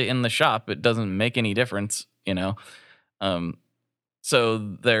self-isolate in the shop. It doesn't make any difference, So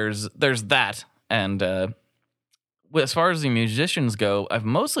there's that. And as far as the musicians go, I've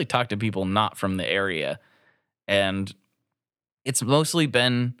mostly talked to people not from the area, and it's mostly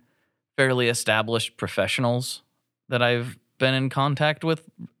been fairly established professionals that I've been in contact with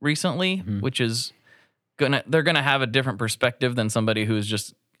recently, which is they're gonna have a different perspective than somebody who's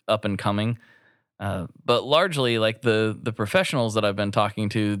just up and coming. But largely, like the professionals that I've been talking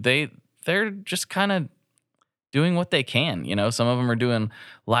to, they're just kind of doing what they can. Some of them are doing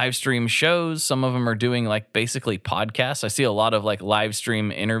live stream shows. Some of them are doing like basically podcasts. I see a lot of like live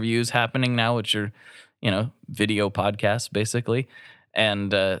stream interviews happening now, which are, video podcasts basically.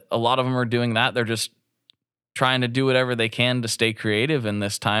 And a lot of them are doing that. They're just trying to do whatever they can to stay creative in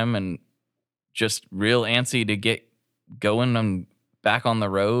this time and just real antsy to get going and back on the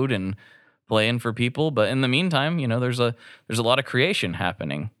road and playing for people. But in the meantime, there's a lot of creation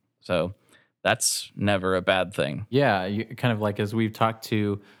happening. So that's never a bad thing. Yeah, kind of like as we've talked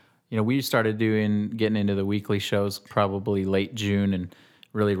to, we started getting into the weekly shows probably late June and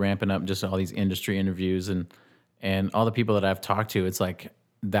really ramping up just all these industry interviews and all the people that I've talked to. It's like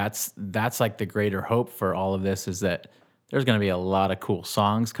that's like the greater hope for all of this is that there's going to be a lot of cool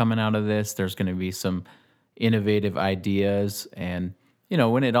songs coming out of this. There's going to be some innovative ideas, and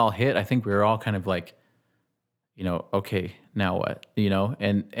when it all hit, I think we were all kind of like, okay, now what?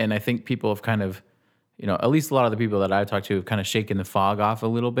 And I think people have kind of, at least a lot of the people that I've talked to have kind of shaken the fog off a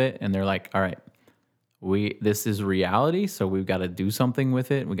little bit, and they're like, all right, this is reality, so we've got to do something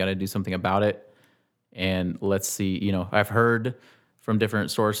with it. We got to do something about it, and let's see. I've heard from different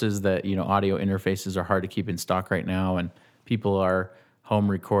sources that audio interfaces are hard to keep in stock right now, and people are home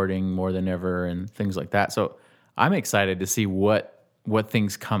recording more than ever and things like that. So I'm excited to see what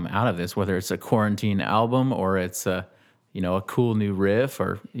things come out of this, whether it's a quarantine album or it's a cool new riff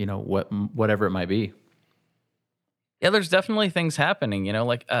or whatever it might be. Yeah, there's definitely things happening.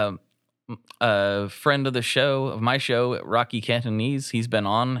 Like a friend of my show, Rocky Cantonese, he's been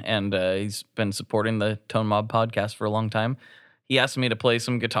on and he's been supporting the Tone Mob podcast for a long time. He asked me to play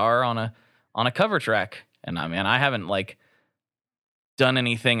some guitar on a cover track, and I haven't like done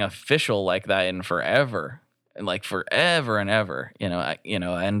anything official like that in forever. Like forever and ever,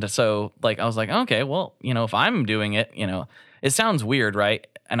 and so like I was like, okay, well, if I'm doing it, it sounds weird, right?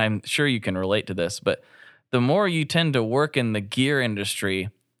 And I'm sure you can relate to this, but the more you tend to work in the gear industry,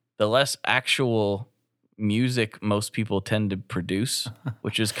 the less actual music most people tend to produce,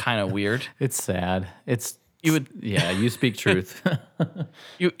 which is kind of weird. It's sad. You speak truth.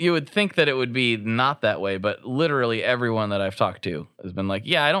 You would think that it would be not that way, but literally everyone that I've talked to has been like,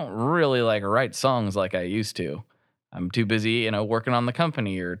 yeah, I don't really like write songs like I used to. I'm too busy, working on the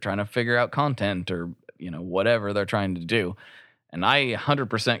company or trying to figure out content or, whatever they're trying to do. And I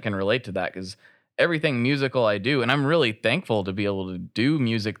 100% can relate to that because everything musical I do, and I'm really thankful to be able to do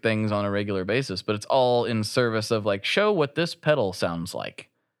music things on a regular basis, but it's all in service of like, show what this pedal sounds like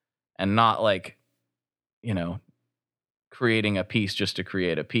and not like, you know, creating a piece just to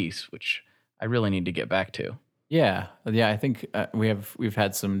create a piece, which I really need to get back to. Yeah, yeah. I think we've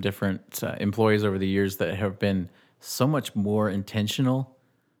had some different employees over the years that have been so much more intentional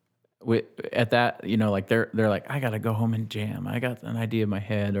at that. Like they're like, I gotta go home and jam. I got an idea in my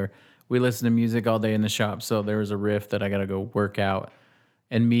head, or we listen to music all day in the shop, so there was a riff that I gotta go work out.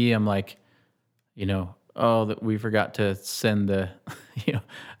 And me, I'm like, oh, that we forgot to send the,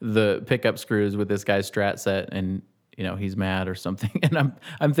 the pickup screws with this guy's Strat set, and he's mad or something. And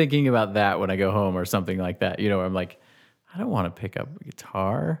I'm thinking about that when I go home or something like that. I'm like, I don't want to pick up a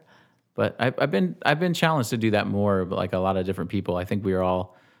guitar, but I've been challenged to do that more. But like a lot of different people, I think we are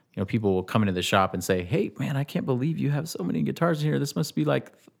all, people will come into the shop and say, "Hey, man, I can't believe you have so many guitars in here. This must be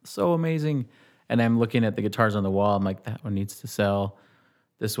like so amazing." And I'm looking at the guitars on the wall. I'm like, that one needs to sell.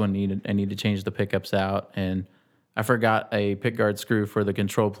 This one I need to change the pickups out, and I forgot a pickguard screw for the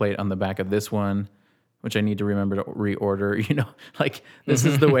control plate on the back of this one, which I need to remember to reorder. Like this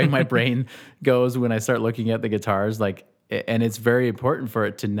is the way my brain goes when I start looking at the guitars. Like, and it's very important for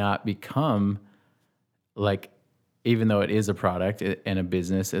it to not become like, even though it is a product and a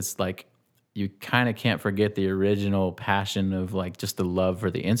business, it's like you kind of can't forget the original passion of like just the love for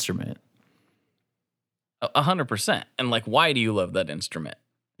the instrument. 100%. And like, why do you love that instrument?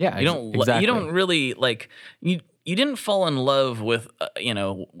 Yeah, exactly. You don't really like you didn't fall in love with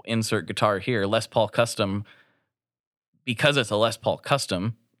insert guitar here, Les Paul Custom, because it's a Les Paul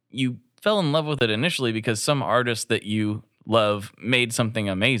Custom. You fell in love with it initially because some artist that you love made something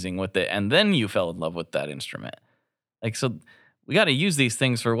amazing with it, and then you fell in love with that instrument. Like, so we got to use these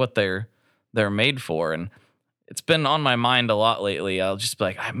things for what they're made for, and it's been on my mind a lot lately. I'll just be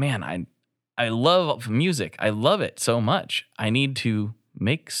like, man, I love music. I love it so much. I need to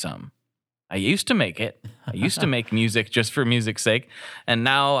make some. I used to make it. I used to make music just for music's sake. And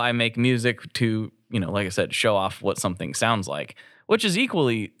now I make music to, like I said, show off what something sounds like, which is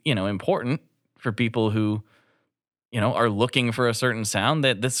equally, important for people who, are looking for a certain sound.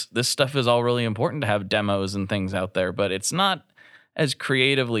 That this stuff is all really important to have demos and things out there, but it's not as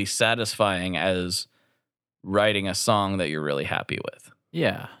creatively satisfying as writing a song that you're really happy with.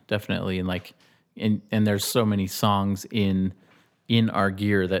 Yeah, definitely. And like, and there's so many songs in our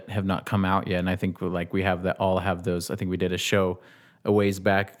gear that have not come out yet. And I think like we have all have those. I think we did a show a ways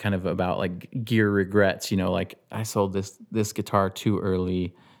back kind of about like gear regrets, like I sold this guitar too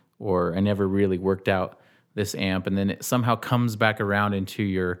early, or I never really worked out this amp. And then it somehow comes back around into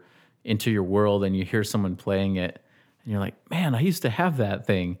your world, and you hear someone playing it and you're like, man, I used to have that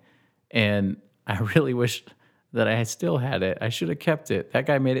thing. And I really wish that I still had it. I should have kept it. That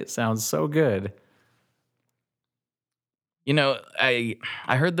guy made it sound so good. I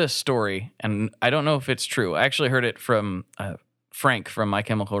heard this story, and I don't know if it's true. I actually heard it from Frank from My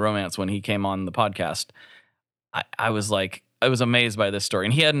Chemical Romance when he came on the podcast. I was amazed by this story,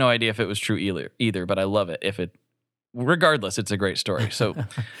 and he had no idea if it was true either, but I love it. Regardless, it's a great story. So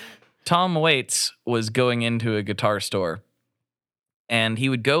Tom Waits was going into a guitar store, and he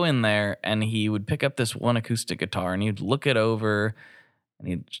would go in there and he would pick up this one acoustic guitar and he'd look it over and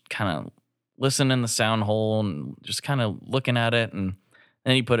he'd kind of listen in the sound hole and just kind of looking at it, and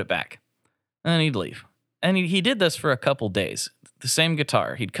then he'd put it back and then he'd leave. And he did this for a couple days. The same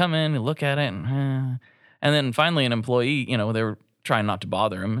guitar. He'd come in and look at it and then finally an employee, they were trying not to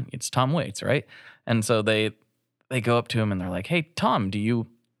bother him. It's Tom Waits, right? And so they go up to him and they're like, "Hey, Tom, do you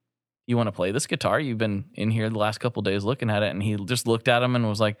want to play this guitar? You've been in here the last couple days looking at it." And he just looked at him and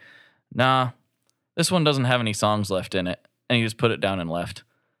was like, "Nah, this one doesn't have any songs left in it." And he just put it down and left.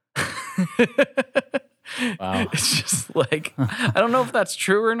 Wow. It's just like, I don't know if that's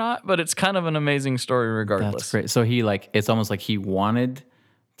true or not, but it's kind of an amazing story regardless. That's great. So it's almost like he wanted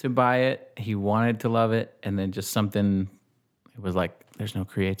to buy it, he wanted to love it, and then just something, it was like, there's no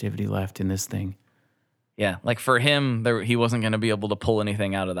creativity left in this thing. Yeah, like for him, he wasn't going to be able to pull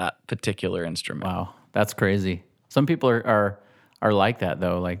anything out of that particular instrument. Wow, that's crazy. Some people are like that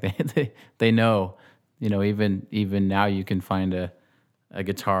though. Like they know, even now you can find a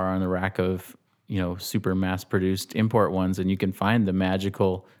guitar on the rack of super mass produced import ones, and you can find the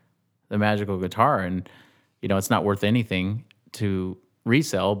magical guitar, and it's not worth anything to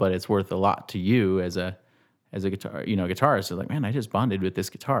resell, but it's worth a lot to you as a guitar guitarist. So like, man, I just bonded with this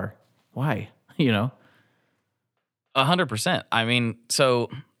guitar. Why? 100%. I mean,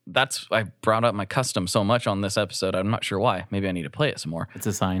 so I brought up my custom so much on this episode. I'm not sure why. Maybe I need to play it some more. It's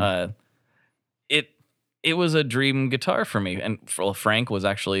a sign. It was a dream guitar for me. And Frank was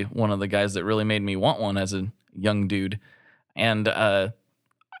actually one of the guys that really made me want one as a young dude. And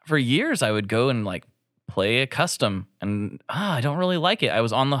for years, I would go and like play a custom, and I don't really like it. I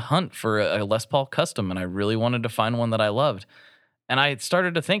was on the hunt for a Les Paul custom, and I really wanted to find one that I loved. And I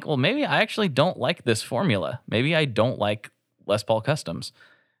started to think, well, maybe I actually don't like this formula. Maybe I don't like Les Paul customs.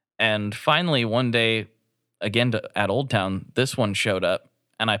 And finally, one day, again at Old Town, this one showed up.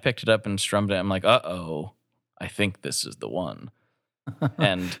 And I picked it up and strummed it. I'm like, uh-oh, I think this is the one.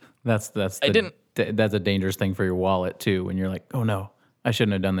 And that's a dangerous thing for your wallet too. When you're like, oh no, I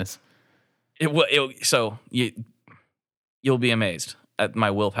shouldn't have done this. So you'll be amazed at my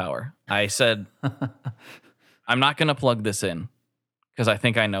willpower. I said, I'm not going to plug this in because I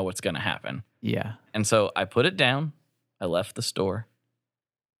think I know what's going to happen. Yeah. And so I put it down. I left the store.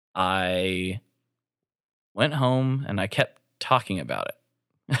 I went home and I kept talking about it.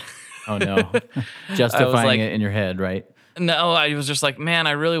 Oh no. Justifying it in your head, right? No, I was just like, man,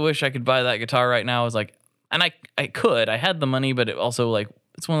 I really wish I could buy that guitar right now. I was like, and I could. I had the money, but it also like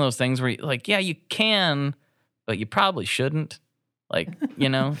it's one of those things where yeah, you can, but you probably shouldn't. Like,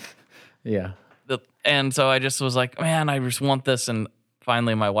 Yeah. And so I just was like, man, I just want this. And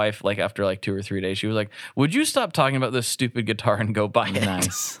finally my wife, like after like 2 or 3 days, she was like, would you stop talking about this stupid guitar and go buy it?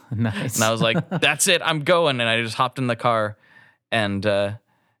 Nice. And I was like, that's it, I'm going. And I just hopped in the car and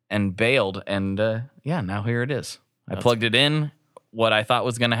bailed, and now here it is. I plugged it in. What I thought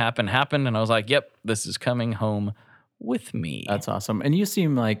was going to happen happened, and I was like, "Yep, this is coming home with me." That's awesome. And you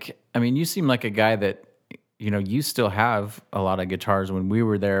seem like a guy that you still have a lot of guitars. When we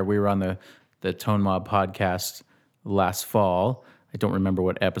were there, we were on the Tone Mob podcast last fall. I don't remember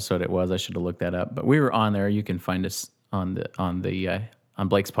what episode it was. I should have looked that up. But we were on there. You can find us on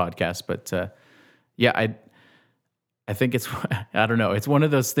Blake's podcast. But I think it's, I don't know. It's one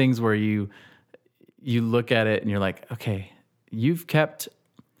of those things where you look at it and you're like, okay, you've kept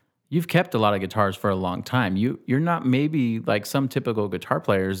a lot of guitars for a long time. You're not maybe like some typical guitar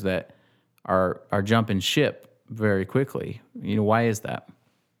players that are jumping ship very quickly. Why is that?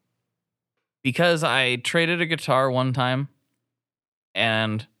 Because I traded a guitar one time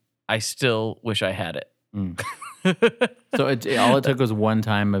and I still wish I had it. So all it took was one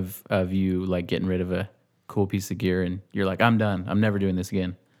time of you like getting rid of a cool piece of gear and you're like, I'm done. I'm never doing this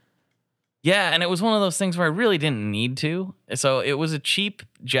again. Yeah, and it was one of those things where I really didn't need to. So it was a cheap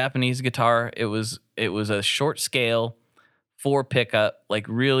Japanese guitar. It was a short scale, 4 pickup, like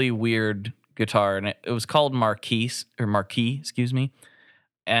really weird guitar, and it was called Marquis, excuse me.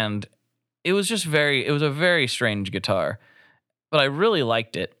 And it was just it was a very strange guitar, but I really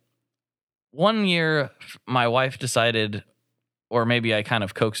liked it. One year, my wife decided, or maybe I kind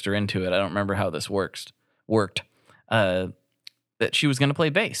of coaxed her into it, I don't remember how this worked, that she was going to play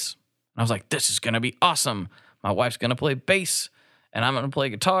bass. And I was like, this is going to be awesome. My wife's going to play bass, and I'm going to play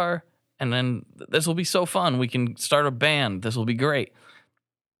guitar, and then this will be so fun. We can start a band. This will be great.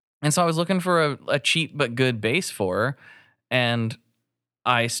 And so I was looking for a cheap but good bass for her, and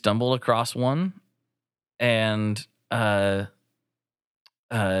I stumbled across one, and no,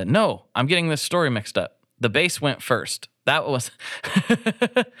 I'm getting this story mixed up. The bass went first. That was,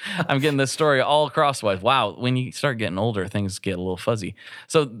 I'm getting this story all crosswise. Wow, when you start getting older, things get a little fuzzy.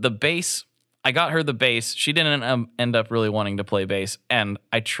 So the bass, I got her the bass. She didn't end up really wanting to play bass, and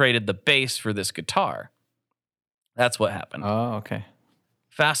I traded the bass for this guitar. That's what happened. Oh, okay.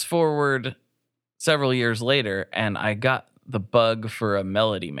 Fast forward several years later, and I got the bug for a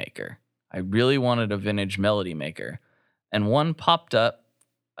melody maker. I really wanted a vintage melody maker, and one popped up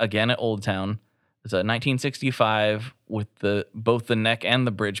again at Old Town. It's a 1965 with both the neck and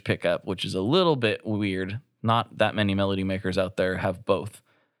the bridge pickup, which is a little bit weird. Not that many melody makers out there have both.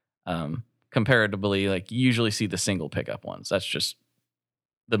 Comparatively, like you usually see the single pickup ones. That's just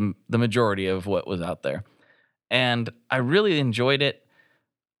the majority of what was out there. And I really enjoyed it.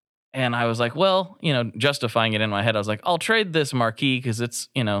 And I was like, well, justifying it in my head, I was like, I'll trade this Marquis because it's,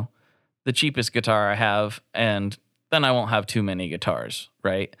 the cheapest guitar I have, and then I won't have too many guitars,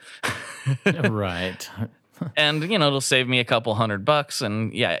 right? Right. And, it'll save me a couple $100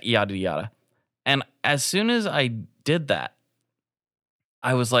 and yada, yada. And as soon as I did that,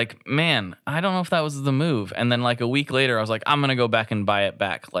 I was like, man, I don't know if that was the move. And then like a week later, I was like, I'm going to go back and buy it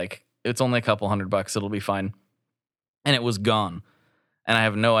back. Like it's only a couple $100. It'll be fine. And it was gone. And I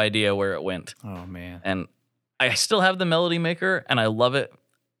have no idea where it went. Oh, man. And I still have the melody maker and I love it.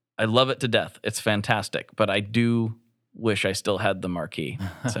 I love it to death. It's fantastic. But I do wish I still had the marquee.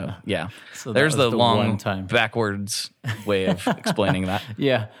 So yeah, So that there's was the the long one time. backwards way of explaining that.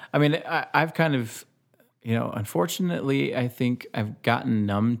 Yeah. I mean, I've kind of, unfortunately, I think I've gotten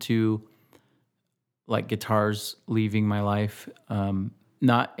numb to like guitars leaving my life.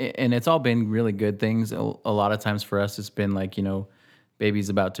 Not, and it's all been really good things. A lot of times for us, it's been like, baby's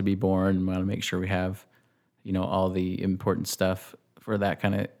about to be born. We want to make sure we have, all the important stuff for that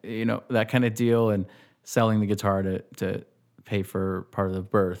kind of deal, and selling the guitar to pay for part of the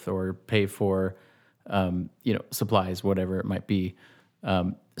birth or pay for, supplies, whatever it might be.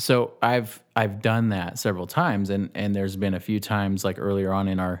 So I've done that several times, and there's been a few times like earlier on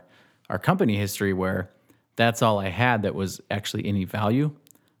in our company history where that's all I had that was actually any value.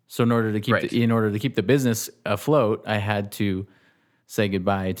 So in order to keep the business afloat, I had to say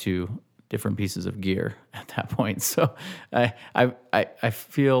goodbye to different pieces of gear at that point. So I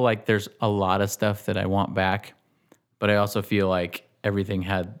feel like there's a lot of stuff that I want back, but I also feel like everything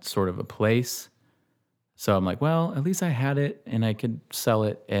had sort of a place. So I'm like, well, at least I had it and I could sell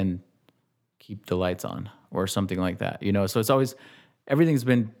it and keep the lights on or something like that. So it's always, everything's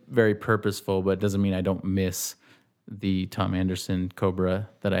been very purposeful, but it doesn't mean I don't miss the Tom Anderson Cobra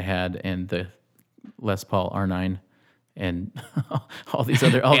that I had and the Les Paul R9 and all these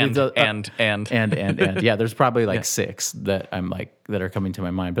other, yeah, there's probably like 6 that I'm like, that are coming to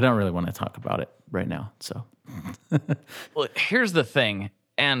my mind, but I don't really want to talk about it right now. So Well, here's the thing.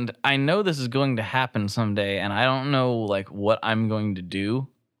 And I know this is going to happen someday, and I don't know like what I'm going to do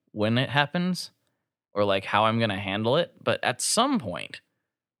when it happens or like how I'm going to handle it. But at some point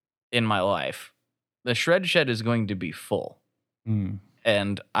in my life, the shred shed is going to be full.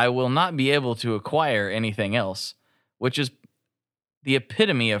 And I will not be able to acquire anything else, which is the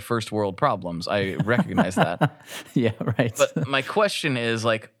epitome of first world problems. I recognize that. Yeah, right. But my question is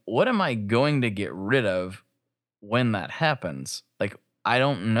like, what am I going to get rid of when that happens? Like, I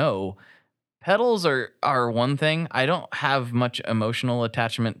don't know. Pedals are one thing. I don't have much emotional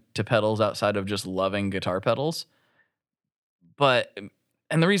attachment to pedals outside of just loving guitar pedals.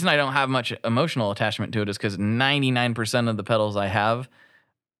 And the reason I don't have much emotional attachment to it is because 99% of the pedals I have,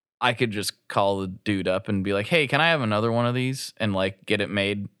 I could just call the dude up and be like, hey, can I have another one of these? And like get it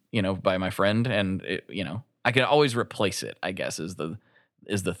made, by my friend. And I can always replace it, I guess, is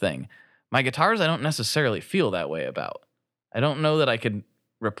the thing. My guitars, I don't necessarily feel that way about. I don't know that I could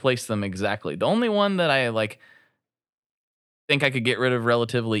replace them exactly. The only one that I like think I could get rid of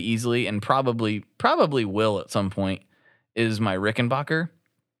relatively easily and probably will at some point is my Rickenbacker.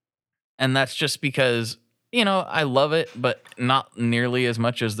 And that's just because, I love it, but not nearly as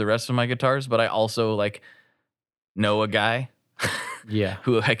much as the rest of my guitars. But I also like know a guy yeah,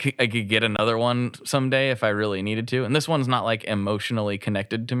 who I could get another one someday if I really needed to. And this one's not like emotionally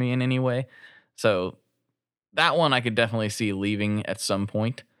connected to me in any way. So that one I could definitely see leaving at some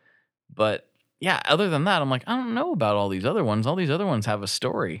point. But yeah, other than that, I'm like, I don't know about all these other ones. All these other ones have a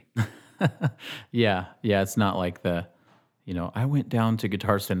story. Yeah. It's not like I went down to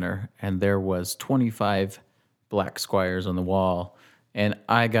Guitar Center and there was 25 Black Squires on the wall and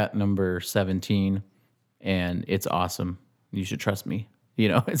I got number 17 and it's awesome. You should trust me.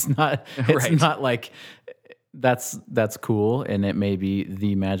 It's not not like that's cool and it may be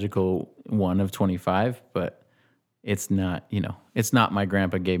the magical one of 25, but it's not, it's not my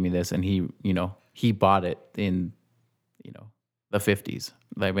grandpa gave me this and he bought it in, the 50s.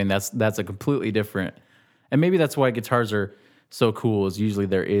 I mean, that's a completely different, and maybe that's why guitars are so cool is usually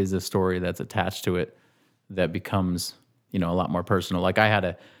there is a story that's attached to it that becomes, a lot more personal. Like I had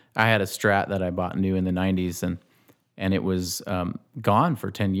a Strat that I bought new in the 90s and it was gone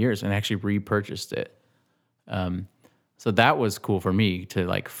for 10 years and I actually repurchased it. So that was cool for me to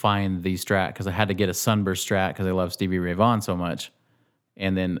like find the Strat because I had to get a Sunburst Strat because I love Stevie Ray Vaughan so much.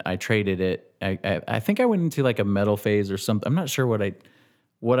 And then I traded it. I think I went into like a metal phase or something. I'm not sure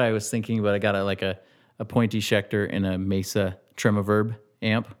what I was thinking, but I got a pointy Schecter and a Mesa Tremaverb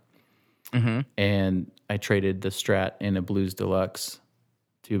amp. Mm-hmm. And I traded the Strat and a Blues Deluxe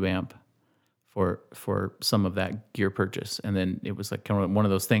tube amp for some of that gear purchase. And then it was like kind of one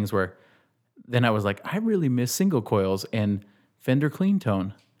of those things where then I was like, I really miss single coils and Fender clean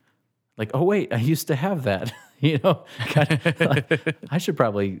tone. Like, oh wait, I used to have that. I should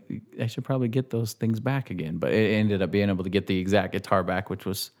probably get those things back again. But it ended up being able to get the exact guitar back, which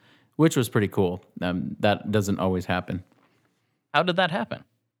was pretty cool. That doesn't always happen. How did that happen?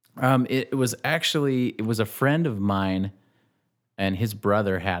 It was a friend of mine, and his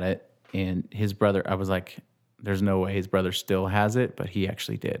brother had it. And his brother, I was like, there's no way his brother still has it, but he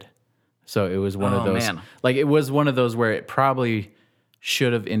actually did. So it was one of those, like it was one of those where it probably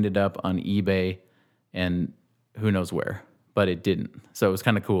should have ended up on eBay, and who knows where, but it didn't. So it was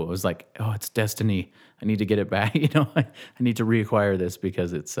kind of cool. It was like, oh, it's destiny. I need to get it back. I need to reacquire this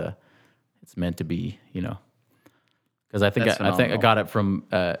because it's meant to be. Because I think I got it from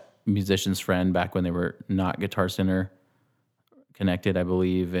a musician's friend back when they were not Guitar Center connected, I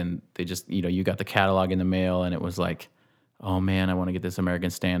believe, and they just you got the catalog in the mail, and it was like, oh man, I want to get this American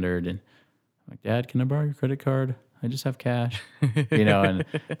Standard, and I'm like, Dad, can I borrow your credit card? I just have cash, and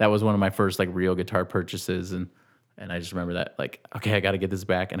that was one of my first like real guitar purchases, and I just remember that, like, okay, I got to get this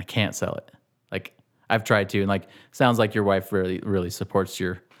back, and I can't sell it. Like, I've tried to, and like, sounds like your wife really, really supports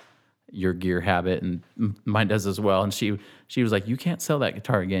your gear habit, and mine does as well. And she was like, you can't sell that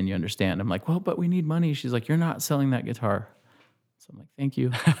guitar again, you understand? I'm like, well, but we need money. She's like, you're not selling that guitar. So I'm like, thank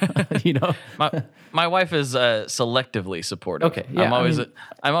you. My wife is selectively supportive. Okay, yeah,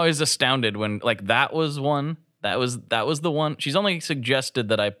 I'm always astounded when, like, that was one. That was the one. She's only suggested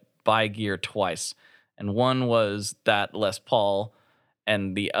that I buy gear twice, and one was that Les Paul,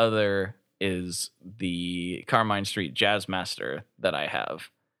 and the other is the Carmine Street Jazzmaster that I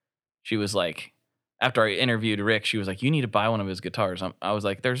have. She was like, after I interviewed Rick, she was like, you need to buy one of his guitars. I was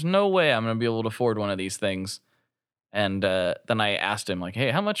like, there's no way I'm going to be able to afford one of these things. And then I asked him, like,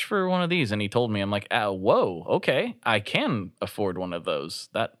 hey, how much for one of these? And he told me, I'm like, whoa, okay, I can afford one of those.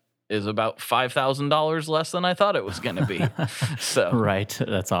 That is about $5,000 less than I thought it was going to be. So right,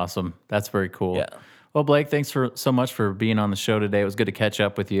 that's awesome. That's very cool. Yeah. Well, Blake, thanks so much for being on the show today. It was good to catch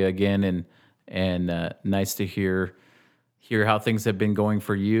up with you again, and nice to hear how things have been going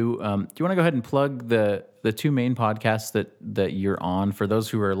for you. Do you want to go ahead and plug the two main podcasts that you're on for those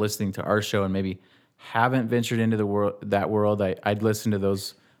who are listening to our show and maybe haven't ventured into that world? I'd listen to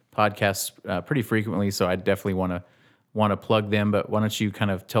those podcasts pretty frequently, so I definitely want to plug them. But why don't you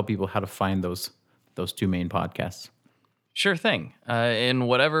kind of tell people how to find those two main podcasts? Sure thing. In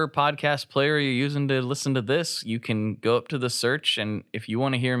whatever podcast player you're using to listen to this, you can go up to the search, and if you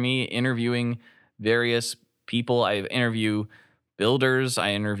want to hear me interviewing various people, I interview builders,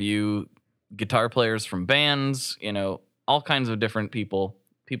 I interview guitar players from bands, all kinds of different people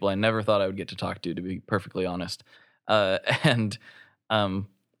I never thought I would get to talk to be perfectly honest. And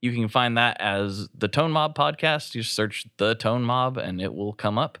you can find that as the Tone Mob Podcast. You search the Tone Mob and it will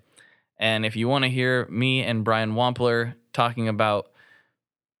come up. And if you want to hear me and Brian Wampler talking about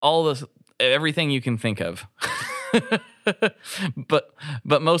everything you can think of,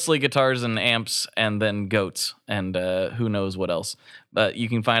 but mostly guitars and amps, and then goats, and who knows what else. But you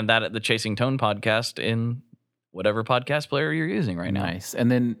can find that at the Chasing Tone Podcast in whatever podcast player you're using right now. Nice.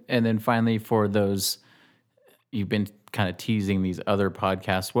 And then finally, for those, you've been kind of teasing these other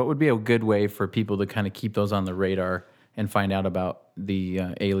podcasts, what would be a good way for people to kind of keep those on the radar and find out about the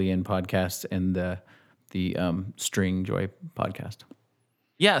Alien podcast and the String Joy podcast?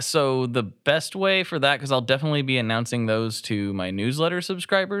 Yeah, so the best way for that, because I'll definitely be announcing those to my newsletter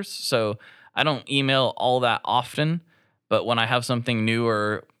subscribers. So I don't email all that often, but when I have something new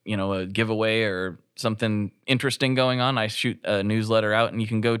or, a giveaway or something interesting going on, I shoot a newsletter out, and you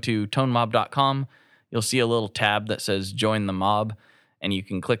can go to tonemob.com. You'll see a little tab that says Join the Mob, and you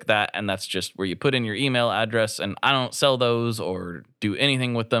can click that, and that's just where you put in your email address. And I don't sell those or do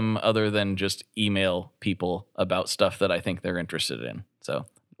anything with them other than just email people about stuff that I think they're interested in. So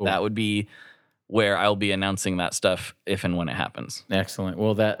that would be where I'll be announcing that stuff if and when it happens. Excellent.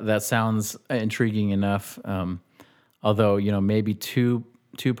 Well, that sounds intriguing enough. Although, maybe two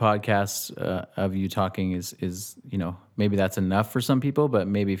podcasts of you talking is maybe that's enough for some people, but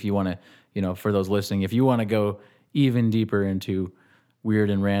maybe if you want to, for those listening, if you want to go even deeper into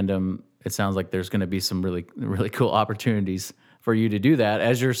weird and random, it sounds like there's going to be some really, really cool opportunities for you to do that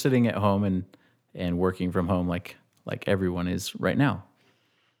as you're sitting at home and working from home like everyone is right now.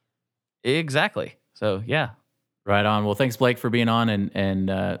 Exactly. So, yeah. Right on. Well, thanks, Blake, for being on.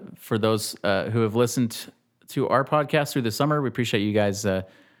 And for those who have listened to our podcast through the summer, we appreciate you guys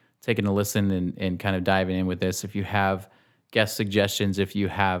taking a listen and kind of diving in with this. If you have guest suggestions, if you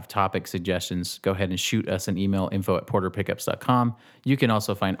have topic suggestions, go ahead and shoot us an email, info@porterpickups.com. You can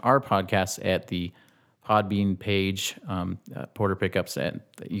also find our podcast at the Podbean page, Porter Pickups.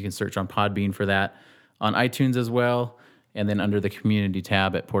 You can search on Podbean for that, on iTunes as well, and then under the community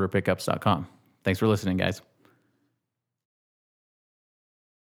tab at porterpickups.com. Thanks for listening, guys.